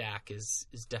his stack is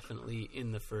definitely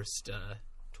in the first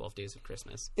 12 days of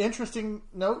Christmas. Interesting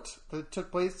note that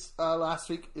took place last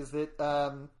week is that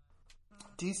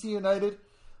DC United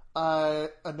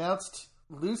announced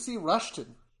Lucy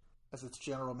Rushton as its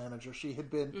general manager. She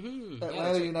had been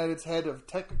Atlanta United's head of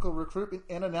technical recruitment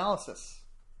and analysis.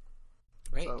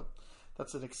 Right. So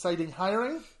that's an exciting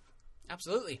hiring.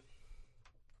 Absolutely.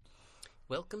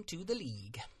 Welcome to the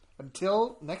league.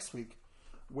 Until next week,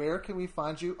 where can we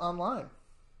find you online?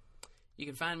 You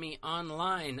can find me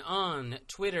online on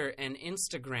Twitter and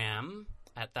Instagram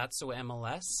at That's So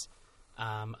MLS.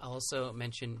 I'll also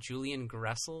mention Julian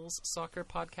Gressel's soccer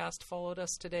podcast followed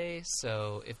us today.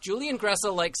 So if Julian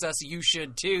Gressel likes us, you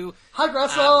should too. Hi,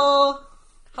 Gressel!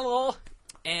 Hello!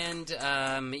 And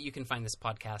you can find this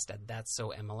podcast at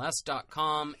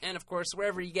that'ssomls.com. And, of course,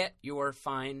 wherever you get your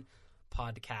fine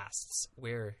podcasts.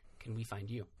 Where can we find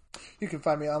you? You can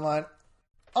find me online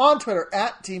on Twitter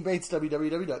at Team Bates,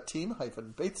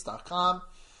 www.team-bates.com.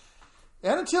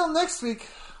 And until next week,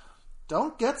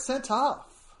 don't get sent off.